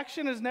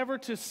reaction is never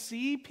to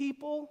see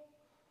people.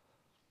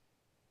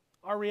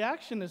 Our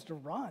reaction is to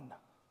run,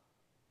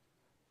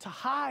 to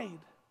hide,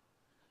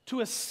 to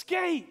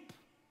escape,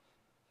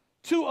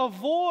 to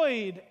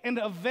avoid and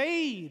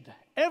evade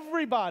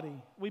everybody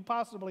we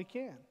possibly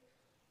can.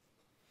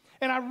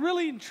 And I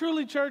really and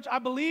truly, church, I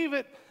believe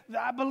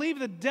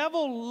the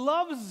devil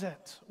loves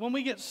it when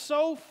we get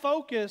so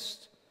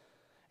focused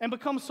and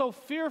become so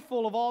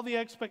fearful of all the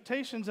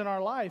expectations in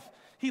our life.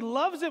 He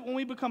loves it when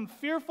we become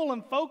fearful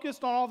and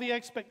focused on all the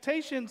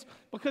expectations,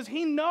 because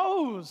he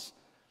knows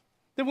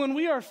that when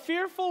we are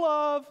fearful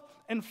of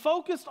and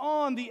focused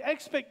on the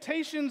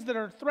expectations that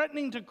are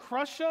threatening to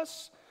crush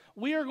us,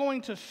 we are going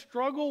to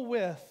struggle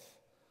with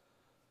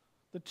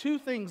the two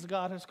things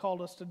God has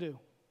called us to do,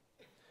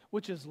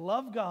 which is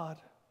love God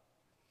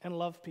and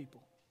love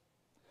people.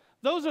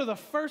 Those are the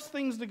first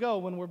things to go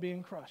when we're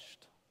being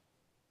crushed.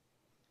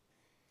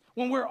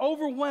 When we're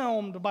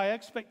overwhelmed by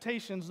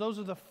expectations, those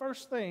are the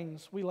first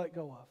things we let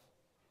go of.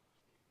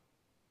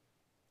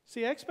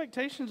 See,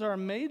 expectations are a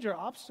major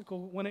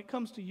obstacle when it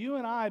comes to you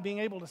and I being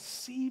able to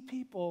see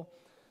people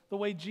the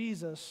way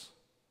Jesus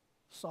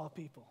saw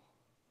people.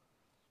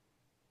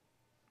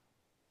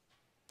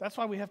 That's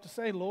why we have to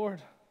say,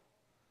 Lord,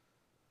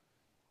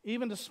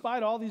 even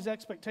despite all these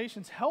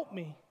expectations, help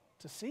me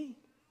to see.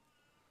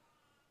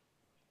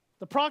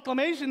 The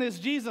proclamation is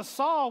Jesus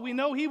saw. We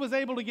know he was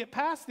able to get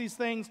past these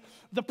things.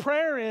 The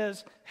prayer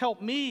is,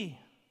 help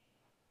me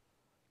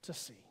to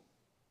see.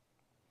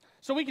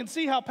 So we can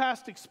see how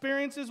past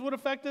experiences would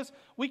affect us.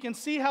 We can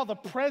see how the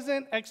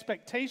present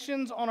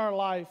expectations on our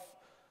life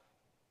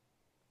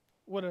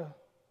would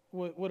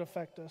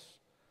affect us.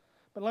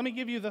 But let me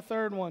give you the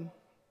third one.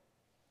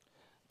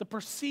 The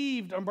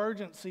perceived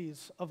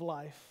emergencies of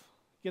life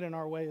get in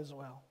our way as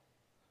well.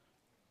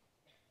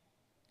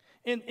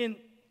 In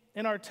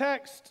our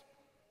text,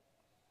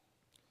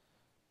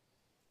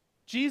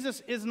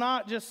 Jesus is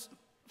not just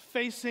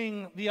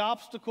facing the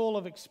obstacle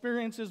of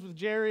experiences with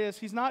Jairus.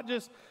 He's not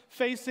just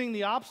facing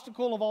the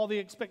obstacle of all the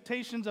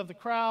expectations of the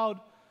crowd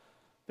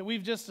that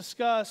we've just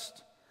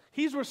discussed.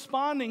 He's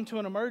responding to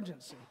an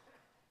emergency.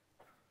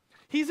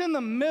 He's in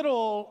the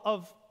middle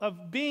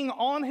of being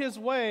on his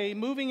way,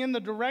 moving in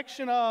the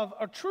direction of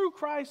a true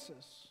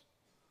crisis.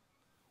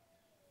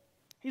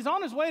 He's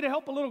on his way to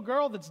help a little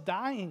girl that's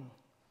dying.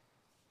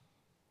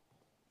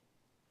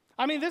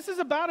 I mean, this is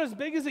about as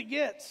big as it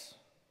gets.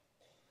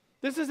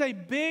 This is a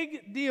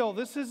big deal.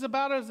 This is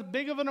about as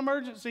big of an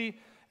emergency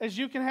as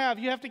you can have.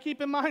 You have to keep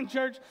in mind,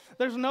 church,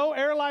 there's no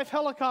Air Life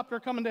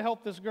helicopter coming to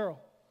help this girl.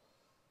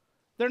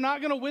 They're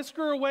not going to whisk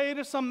her away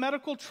to some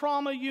medical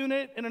trauma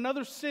unit in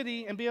another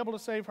city and be able to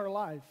save her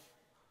life.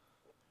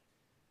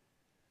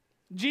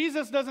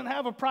 Jesus doesn't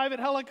have a private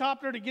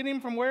helicopter to get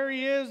him from where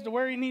he is to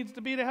where he needs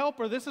to be to help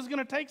her. This is going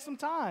to take some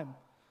time.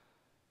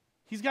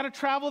 He's got to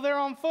travel there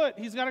on foot.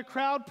 He's got a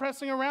crowd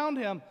pressing around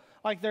him.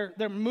 Like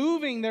they're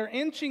moving, they're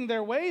inching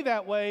their way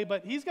that way,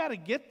 but he's got to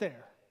get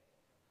there.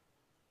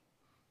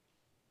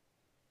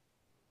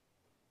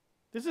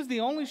 This is the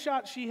only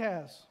shot she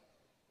has.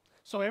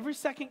 So every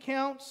second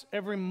counts,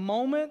 every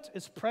moment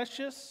is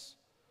precious.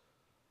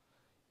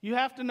 You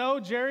have to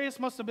know, Jairus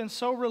must have been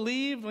so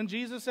relieved when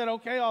Jesus said,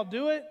 okay, I'll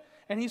do it,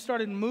 and he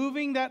started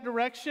moving that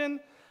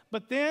direction.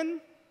 But then,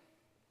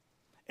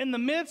 in the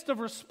midst of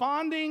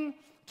responding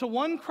to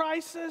one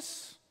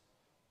crisis,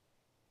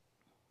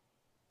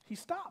 he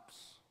stops.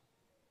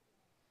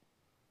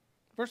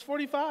 Verse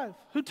 45,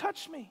 who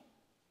touched me?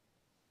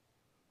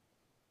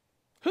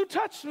 Who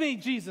touched me,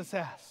 Jesus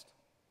asked.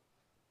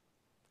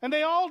 And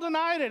they all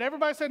denied it.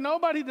 Everybody said,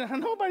 nobody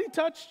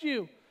touched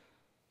you.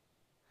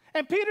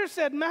 And Peter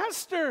said,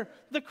 Master,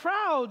 the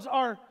crowds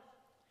are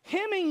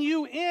hemming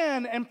you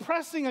in and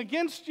pressing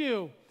against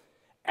you.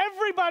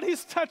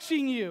 Everybody's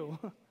touching you.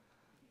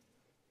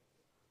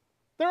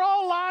 They're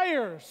all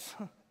liars.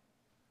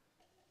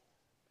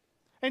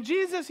 And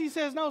Jesus, he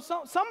says, no,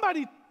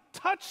 somebody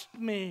touched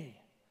me.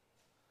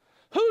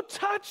 Who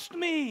touched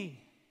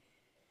me?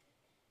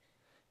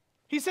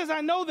 He says,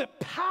 I know that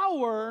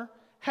power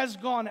has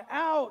gone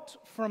out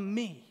from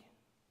me.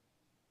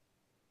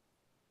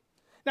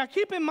 Now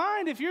keep in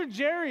mind, if you're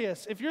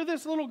Jairus, if you're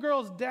this little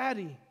girl's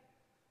daddy,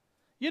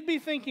 you'd be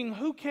thinking,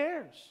 who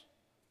cares?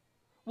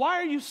 Why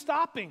are you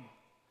stopping?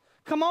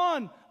 Come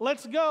on,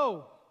 let's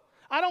go.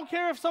 I don't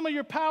care if some of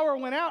your power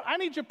went out. I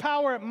need your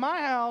power at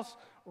my house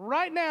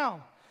right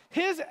now.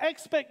 His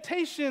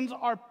expectations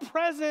are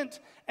present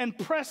and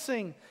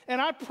pressing.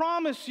 And I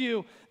promise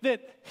you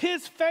that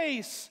his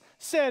face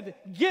said,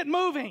 get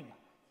moving.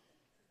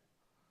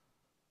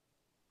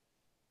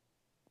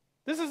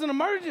 This is an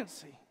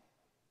emergency.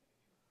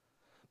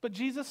 But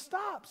Jesus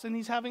stops and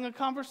he's having a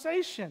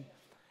conversation.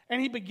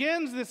 And he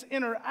begins this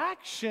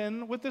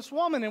interaction with this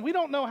woman. And we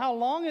don't know how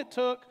long it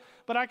took,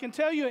 but I can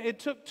tell you it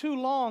took too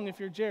long if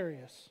you're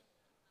Jairus.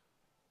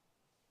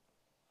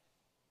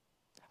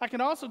 I can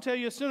also tell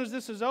you as soon as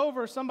this is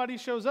over, somebody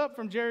shows up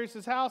from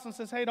Jairus' house and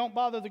says, hey, don't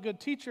bother the good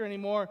teacher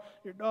anymore.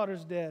 Your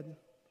daughter's dead.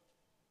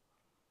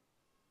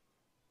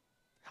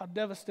 How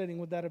devastating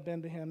would that have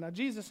been to him? Now,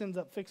 Jesus ends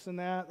up fixing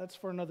that. That's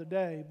for another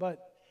day.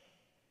 But,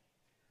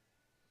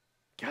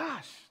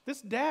 gosh,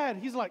 this dad,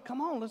 he's like, come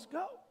on, let's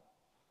go.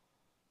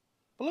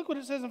 But look what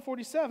it says in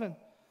 47.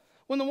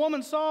 When the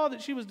woman saw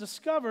that she was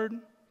discovered,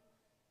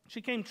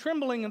 she came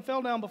trembling and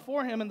fell down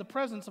before him in the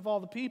presence of all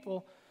the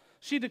people.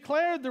 She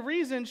declared the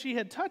reason she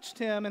had touched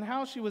him and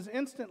how she was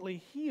instantly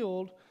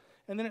healed.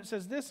 And then it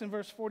says this in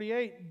verse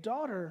 48,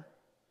 daughter,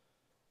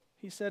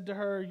 he said to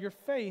her, your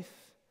faith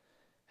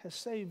has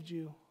saved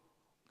you.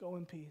 Go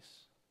in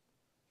peace.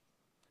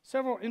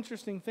 Several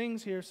interesting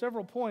things here,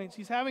 several points.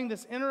 He's having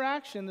this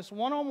interaction, this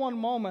one-on-one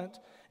moment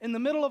in the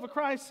middle of a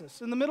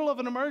crisis, in the middle of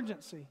an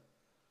emergency.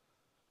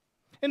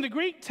 In the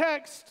Greek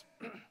text,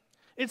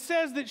 it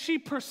says that she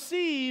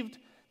perceived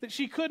that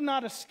she could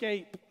not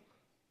escape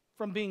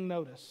from being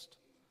noticed.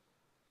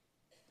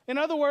 In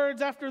other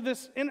words,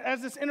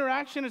 as this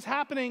interaction is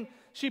happening,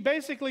 she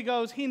basically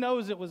goes, he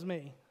knows it was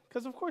me.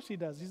 Because of course he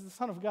does. He's the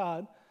Son of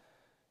God.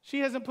 She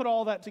hasn't put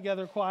all that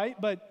together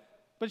quite, but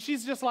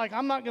she's just like,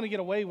 I'm not going to get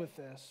away with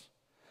this.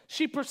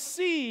 She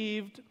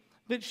perceived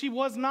that she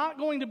was not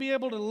going to be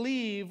able to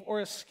leave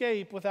or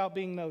escape without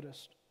being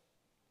noticed.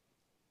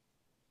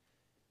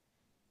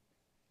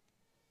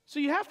 So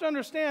you have to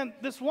understand,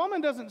 this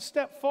woman doesn't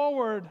step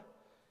forward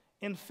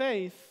in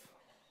faith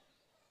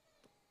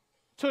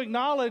to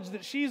acknowledge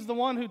that she's the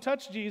one who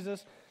touched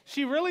Jesus.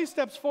 She really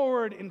steps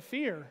forward in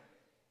fear.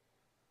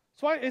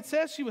 That's why it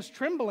says she was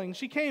trembling.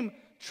 She came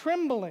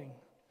trembling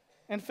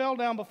and fell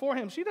down before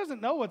him. She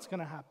doesn't know what's going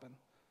to happen.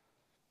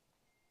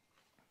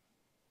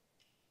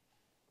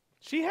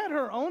 She had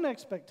her own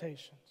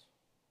expectations.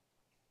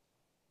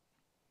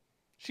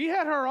 She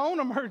had her own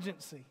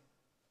emergency.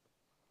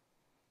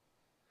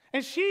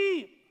 And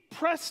she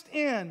pressed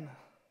in,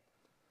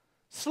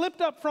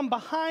 slipped up from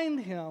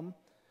behind him,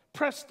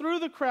 pressed through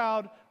the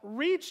crowd,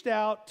 reached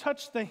out,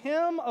 touched the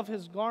hem of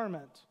his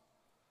garment,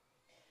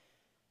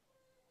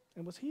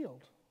 and was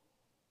healed.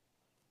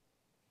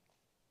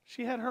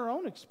 She had her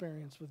own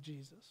experience with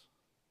Jesus.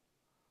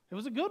 It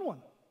was a good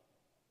one.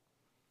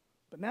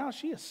 But now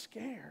she is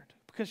scared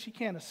because she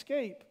can't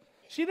escape.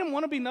 She didn't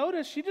want to be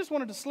noticed. She just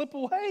wanted to slip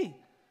away.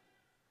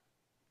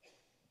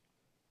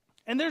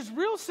 And there's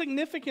real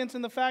significance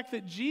in the fact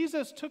that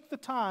Jesus took the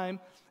time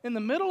in the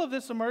middle of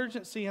this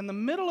emergency, in the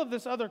middle of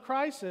this other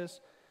crisis,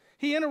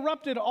 he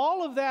interrupted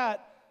all of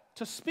that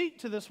to speak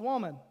to this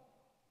woman.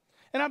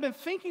 And I've been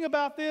thinking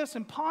about this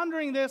and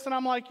pondering this, and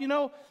I'm like,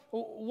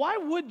 why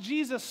would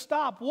Jesus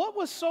stop? What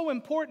was so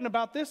important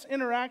about this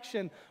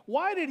interaction?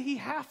 Why did he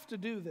have to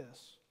do this?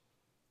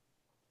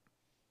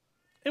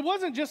 It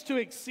wasn't just to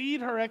exceed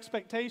her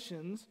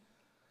expectations.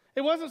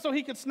 It wasn't so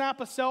he could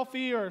snap a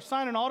selfie or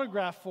sign an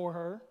autograph for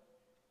her.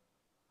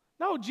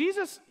 No,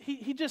 Jesus,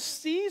 he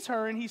just sees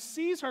her, and he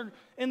sees her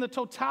in the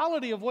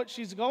totality of what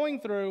she's going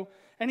through,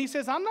 and he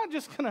says, I'm not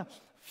just going to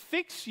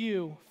fix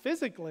you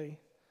physically.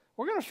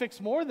 We're going to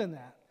fix more than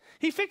that.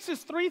 He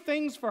fixes 3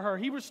 things for her.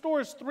 He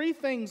restores 3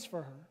 things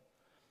for her.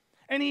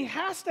 And he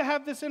has to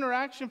have this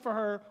interaction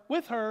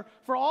with her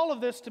for all of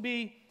this to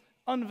be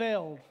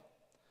unveiled.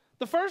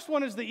 The first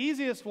one is the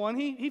easiest one.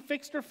 He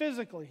fixed her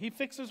physically. He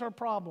fixes her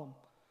problem.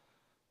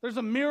 There's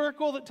a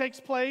miracle that takes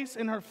place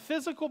in her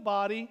physical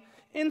body.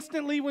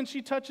 Instantly, when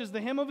she touches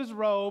the hem of his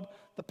robe,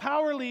 the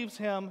power leaves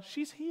him.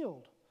 She's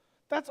healed.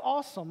 That's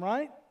awesome,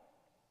 right?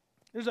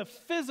 There's a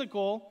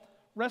physical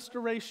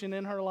restoration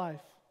in her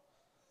life.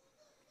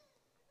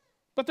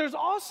 But there's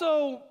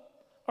also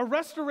a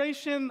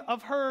restoration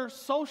of her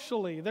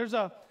socially.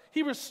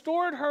 He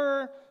restored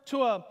her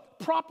to a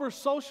proper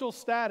social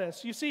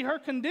status. You see, her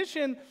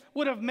condition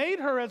would have made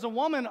her as a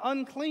woman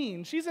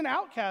unclean. She's an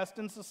outcast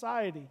in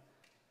society.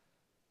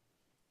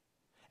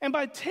 And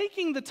by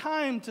taking the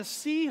time to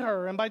see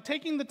her, and by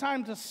taking the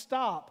time to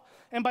stop,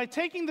 and by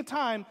taking the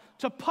time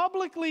to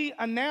publicly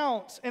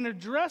announce and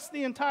address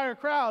the entire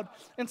crowd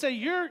and say,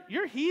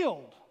 you're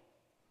healed,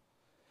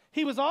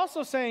 he was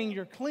also saying,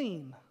 you're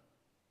clean.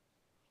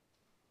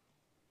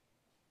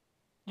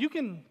 You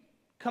can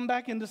come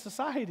back into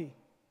society.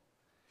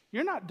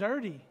 You're not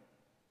dirty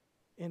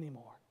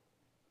anymore.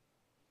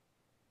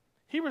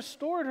 He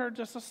restored her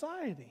to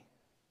society.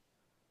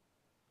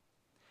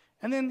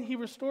 And then he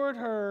restored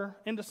her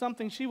into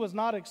something she was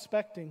not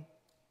expecting.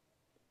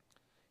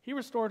 He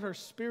restored her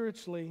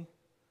spiritually.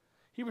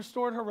 He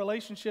restored her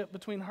relationship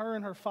between her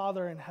and her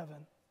Father in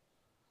heaven.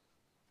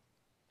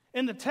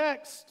 In the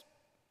text,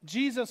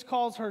 Jesus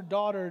calls her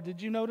daughter.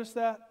 Did you notice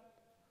that?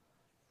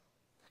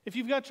 If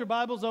you've got your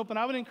Bibles open,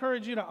 I would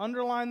encourage you to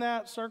underline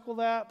that, circle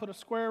that, put a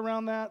square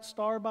around that,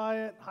 star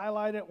by it,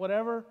 highlight it,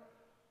 whatever.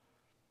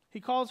 He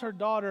calls her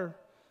daughter.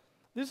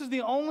 This is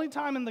the only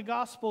time in the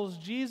Gospels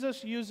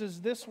Jesus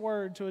uses this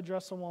word to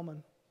address a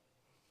woman.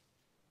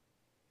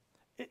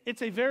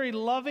 It's a very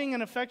loving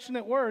and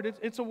affectionate word.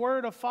 It's a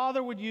word a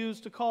father would use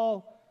to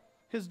call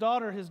his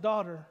daughter his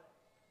daughter.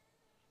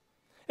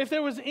 If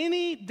there was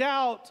any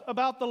doubt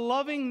about the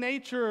loving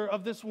nature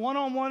of this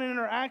one-on-one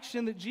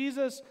interaction that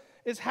Jesus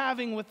is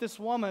having with this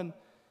woman,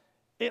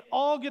 it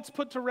all gets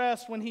put to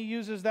rest when he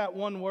uses that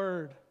one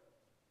word.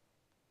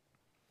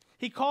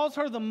 He calls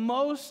her the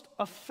most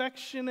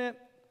affectionate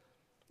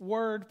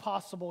word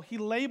possible. He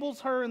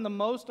labels her in the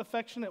most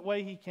affectionate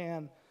way he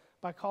can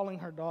by calling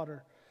her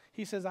daughter.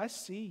 He says, I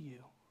see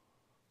you.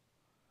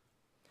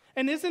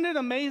 And isn't it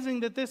amazing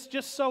that this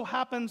just so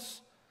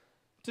happens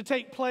to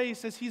take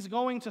place as he's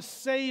going to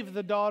save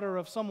the daughter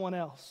of someone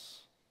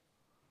else?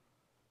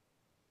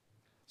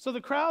 So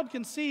the crowd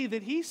can see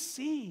that he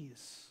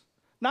sees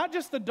not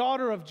just the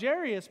daughter of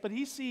Jairus, but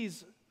he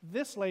sees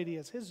this lady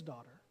as his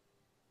daughter.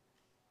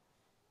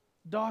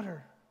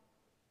 Daughter.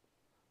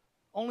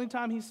 Only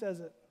time he says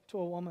it to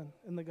a woman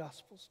in the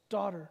Gospels.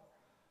 Daughter.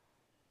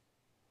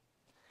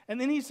 And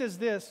then he says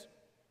this.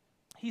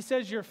 He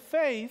says, your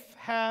faith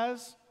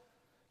has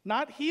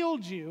not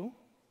healed you.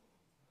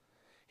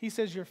 He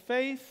says, your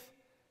faith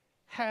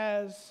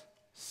has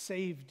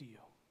saved you.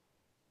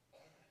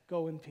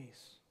 Go in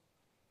peace.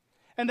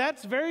 And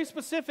that's very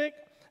specific.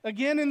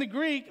 Again, in the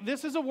Greek,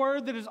 this is a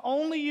word that is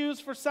only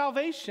used for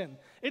salvation.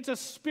 It's a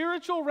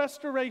spiritual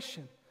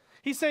restoration.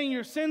 He's saying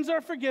your sins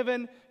are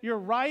forgiven. You're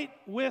right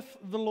with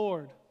the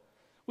Lord.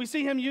 We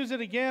see him use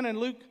it again in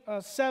Luke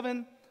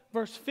 7,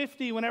 verse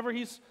 50, whenever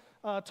he's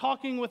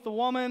talking with the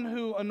woman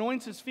who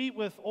anoints his feet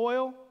with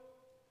oil.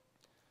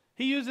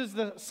 He uses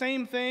the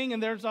same thing,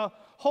 and there's a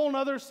whole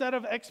other set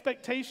of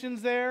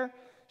expectations there.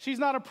 She's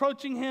not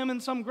approaching him in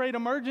some great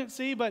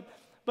emergency, but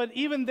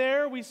even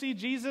there we see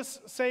Jesus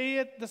say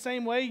it the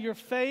same way. Your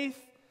faith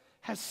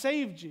has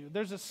saved you.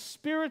 There's a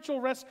spiritual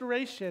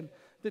restoration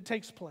that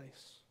takes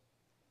place.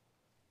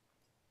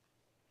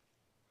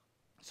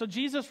 So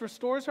Jesus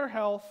restores her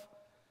health.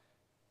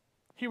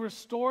 He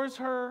restores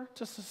her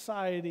to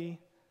society,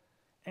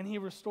 and he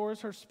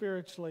restores her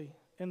spiritually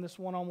in this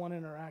one-on-one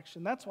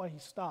interaction. That's why he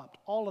stopped.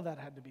 All of that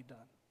had to be done.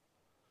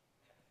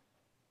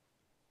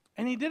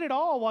 And he did it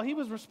all while he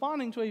was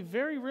responding to a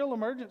very real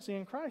emergency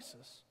and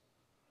crisis.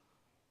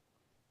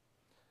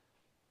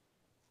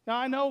 Now,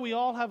 I know we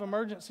all have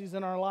emergencies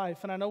in our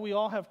life, and I know we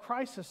all have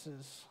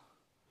crises.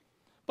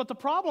 But the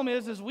problem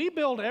is we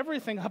build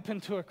everything up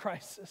into a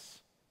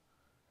crisis.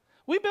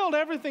 We build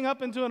everything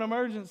up into an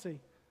emergency.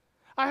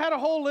 I had a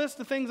whole list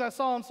of things I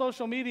saw on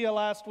social media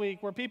last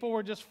week where people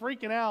were just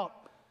freaking out.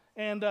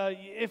 And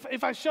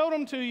if I showed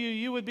them to you,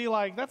 you would be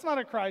like, that's not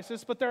a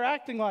crisis, but they're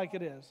acting like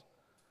it is,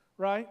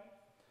 right?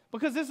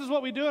 Because this is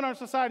what we do in our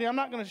society. I'm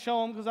not going to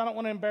show them because I don't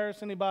want to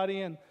embarrass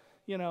anybody. And,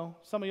 you know,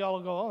 some of y'all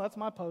will go, oh, that's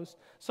my post.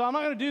 So I'm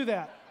not going to do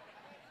that.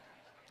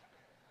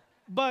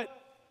 But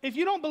if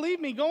you don't believe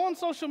me, go on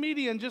social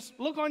media and just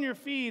look on your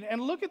feed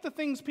and look at the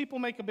things people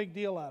make a big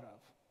deal out of.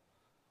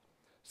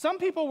 Some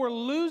people were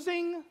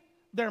losing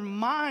their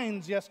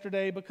minds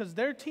yesterday because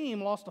their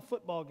team lost a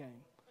football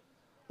game.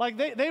 Like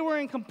they were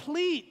in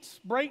complete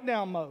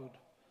breakdown mode.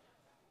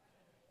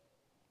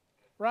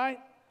 Right?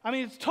 I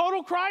mean, it's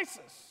total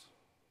crisis.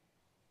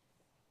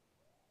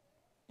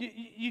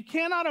 You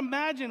cannot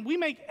imagine. We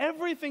make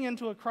everything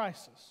into a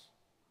crisis.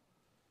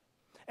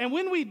 And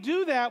when we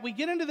do that, we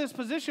get into this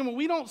position where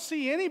we don't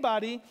see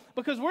anybody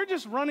because we're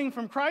just running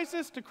from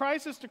crisis to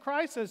crisis to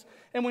crisis.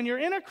 And when you're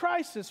in a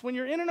crisis, when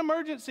you're in an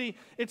emergency,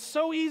 it's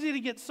so easy to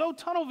get so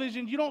tunnel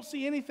visioned you don't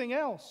see anything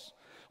else.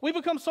 We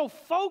become so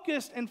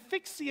focused and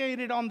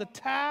fixated on the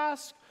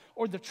task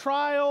or the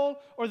trial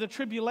or the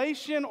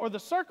tribulation or the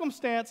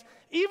circumstance,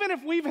 even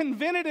if we've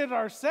invented it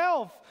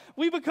ourselves,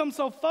 we become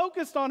so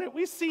focused on it,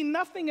 we see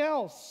nothing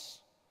else.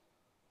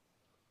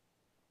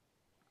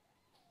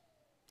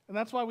 And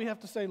that's why we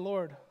have to say,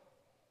 Lord,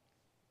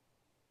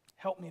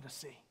 help me to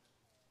see.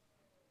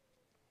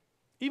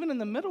 Even in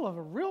the middle of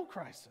a real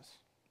crisis,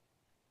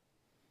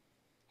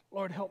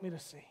 Lord, help me to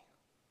see.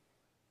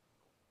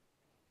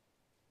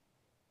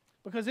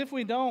 Because if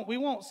we don't, we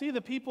won't see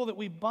the people that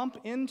we bump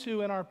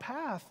into in our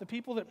path, the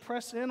people that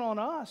press in on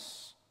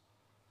us.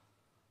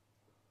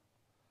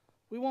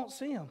 We won't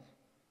see them.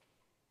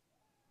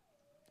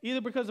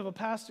 Either because of a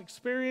past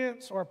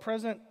experience or a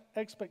present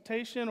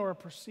expectation or a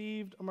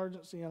perceived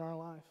emergency in our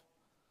life.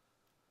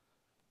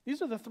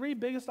 These are the three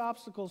biggest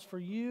obstacles for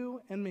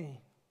you and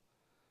me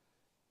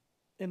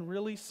in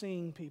really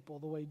seeing people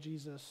the way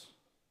Jesus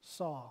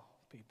saw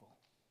people.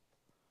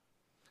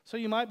 So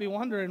you might be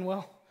wondering,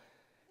 well,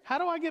 how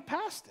do I get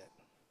past it?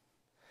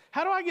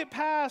 How do I get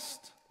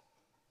past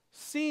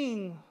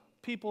seeing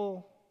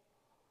people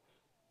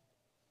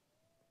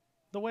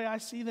the way I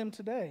see them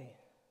today?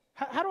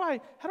 How do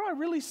I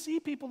really see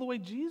people the way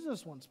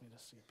Jesus wants me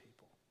to see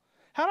people?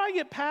 How do I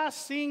get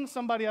past seeing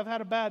somebody I've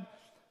had a bad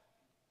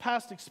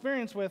past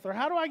experience with? Or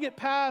how do I get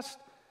past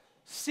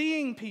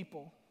seeing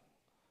people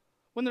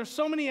when there's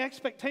so many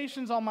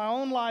expectations on my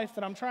own life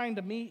that I'm trying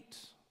to meet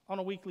on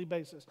a weekly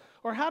basis?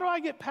 Or how do I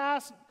get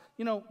past,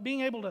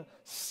 being able to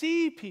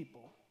see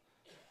people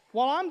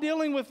while I'm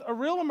dealing with a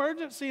real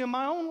emergency in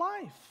my own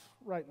life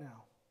right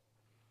now?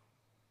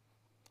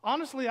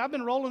 Honestly, I've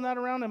been rolling that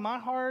around in my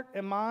heart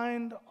and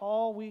mind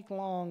all week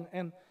long.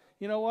 And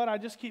you know what? I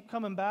just keep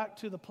coming back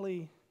to the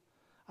plea.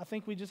 I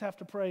think we just have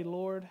to pray,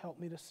 Lord, help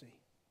me to see.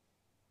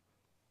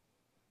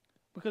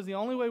 Because the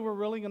only way we're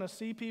really going to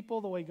see people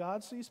the way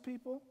God sees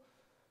people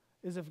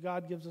is if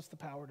God gives us the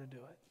power to do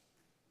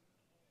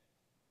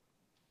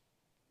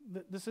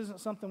it. This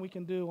isn't something we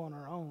can do on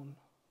our own.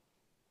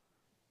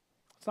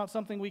 It's not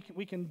something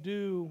we can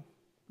do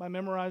by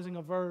memorizing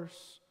a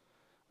verse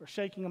or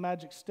shaking a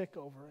magic stick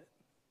over it.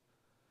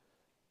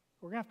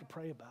 We're going to have to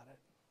pray about it.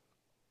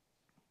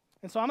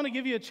 And so I'm going to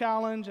give you a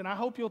challenge, and I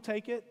hope you'll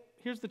take it.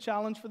 Here's the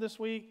challenge for this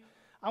week.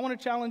 I want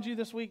to challenge you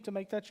this week to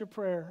make that your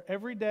prayer.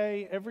 Every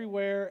day,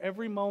 everywhere,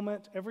 every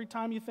moment, every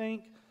time you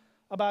think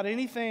about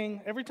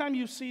anything, every time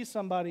you see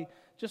somebody,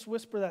 just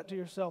whisper that to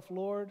yourself,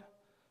 Lord,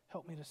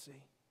 help me to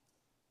see.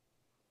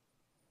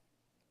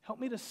 Help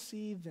me to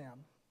see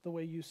them the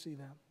way you see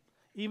them.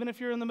 Even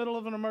if you're in the middle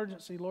of an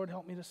emergency, Lord,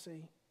 help me to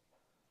see.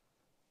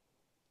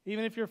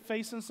 Even if you're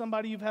facing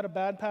somebody you've had a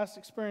bad past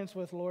experience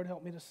with, Lord,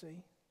 help me to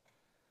see.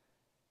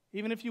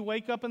 Even if you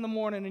wake up in the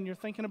morning and you're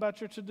thinking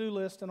about your to-do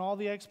list and all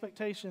the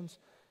expectations,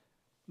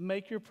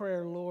 make your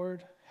prayer,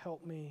 Lord,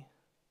 help me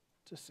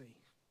to see.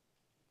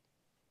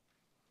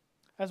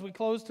 As we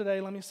close today,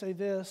 let me say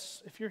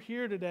this. If you're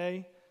here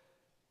today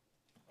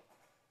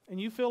and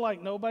you feel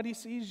like nobody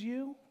sees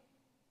you,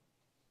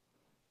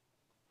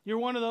 you're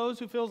one of those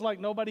who feels like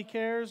nobody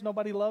cares,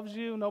 nobody loves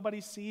you,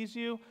 nobody sees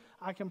you,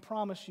 I can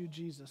promise you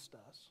Jesus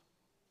does.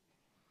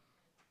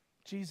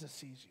 Jesus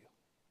sees you.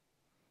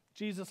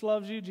 Jesus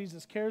loves you.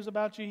 Jesus cares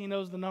about you. He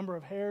knows the number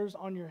of hairs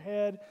on your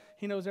head.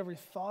 He knows every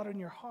thought in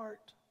your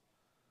heart.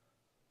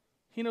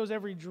 He knows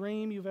every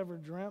dream you've ever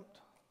dreamt.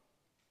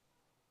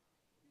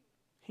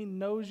 He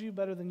knows you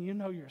better than you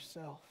know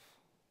yourself.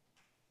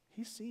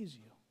 He sees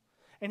you.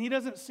 And He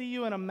doesn't see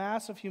you in a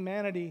mass of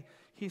humanity.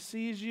 He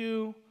sees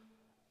you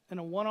in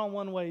a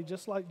one-on-one way,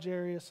 just like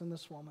Jairus and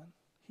this woman.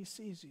 He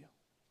sees you.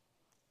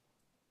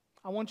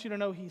 I want you to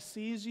know He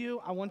sees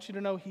you. I want you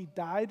to know He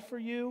died for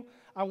you.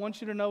 I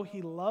want you to know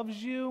He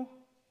loves you.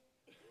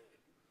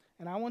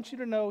 And I want you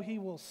to know He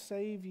will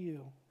save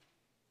you,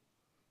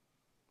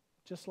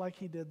 just like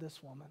He did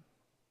this woman.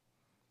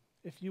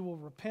 If you will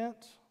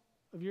repent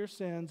of your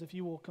sins, if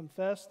you will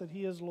confess that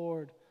He is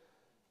Lord,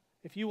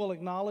 if you will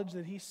acknowledge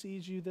that He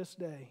sees you this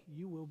day,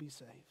 you will be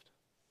saved.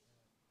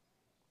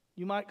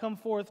 You might come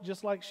forth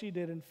just like she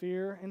did in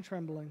fear and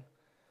trembling,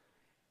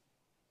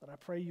 but I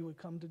pray you would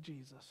come to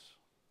Jesus.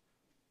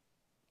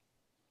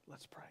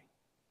 Let's pray.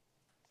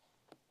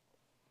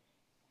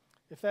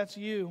 If that's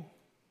you,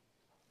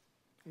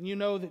 and you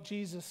know that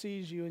Jesus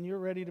sees you and you're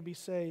ready to be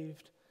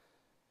saved,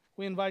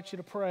 we invite you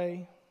to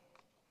pray.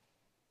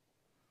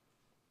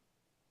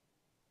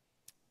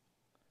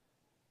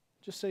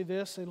 Just say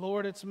this, say,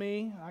 Lord, it's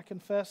me. I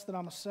confess that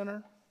I'm a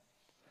sinner.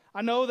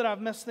 I know that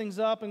I've messed things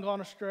up and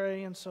gone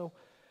astray, and so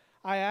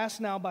I ask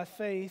now by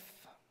faith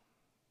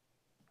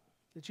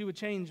that you would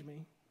change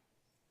me.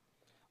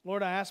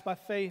 Lord, I ask by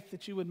faith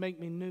that you would make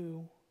me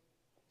new.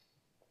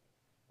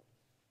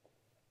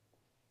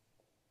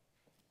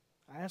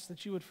 I ask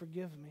that you would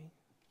forgive me.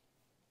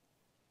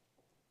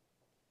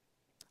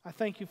 I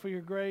thank you for your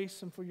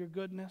grace and for your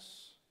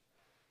goodness.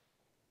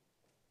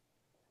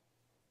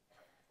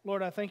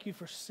 Lord, I thank you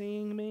for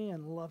seeing me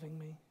and loving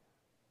me.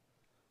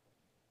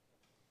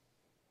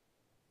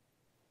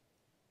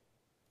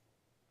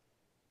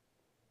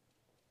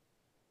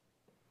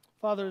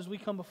 Father, as we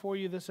come before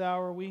you this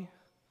hour, we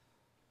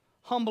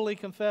humbly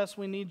confess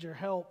we need your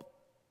help.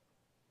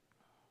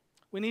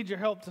 We need your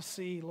help to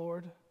see,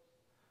 Lord.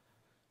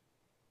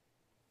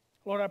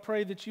 Lord, I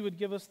pray that you would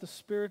give us the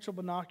spiritual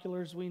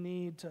binoculars we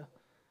need to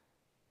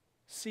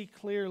see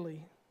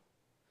clearly,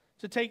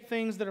 to take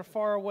things that are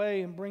far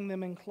away and bring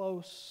them in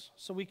close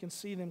so we can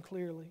see them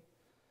clearly.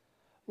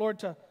 Lord,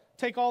 to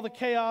take all the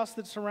chaos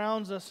that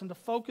surrounds us and to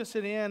focus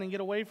it in and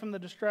get away from the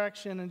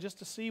distraction and just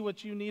to see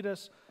what you need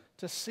us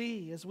to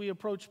see as we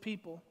approach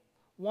people,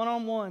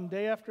 one-on-one,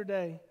 day after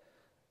day,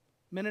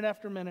 minute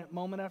after minute,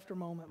 moment after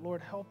moment.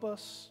 Lord, help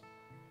us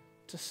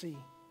to see.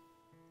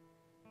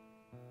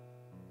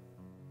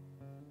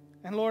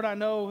 And Lord, I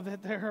know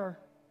that there are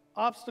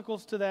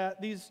obstacles to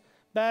that, these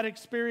bad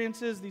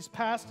experiences, these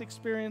past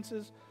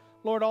experiences.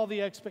 Lord, all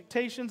the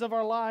expectations of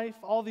our life,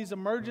 all these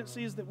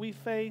emergencies that we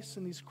face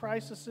and these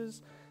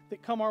crises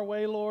that come our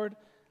way, Lord.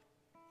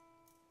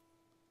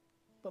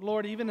 But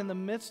Lord, even in the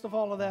midst of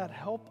all of that,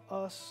 help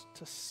us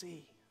to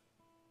see.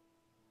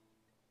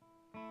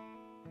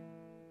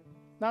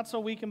 Not so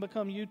we can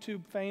become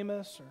YouTube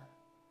famous or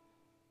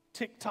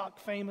TikTok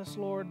famous,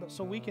 Lord, but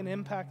so we can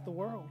impact the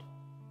world.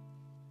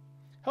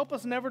 Help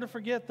us never to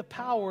forget the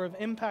power of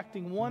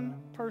impacting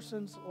one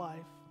person's life.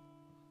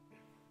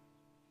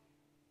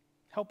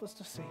 Help us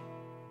to see.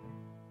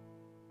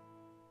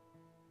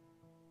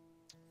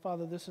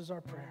 Father, this is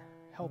our prayer.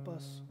 Help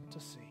us to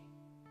see.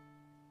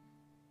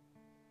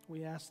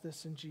 We ask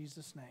this in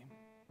Jesus' name.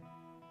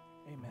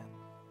 Amen.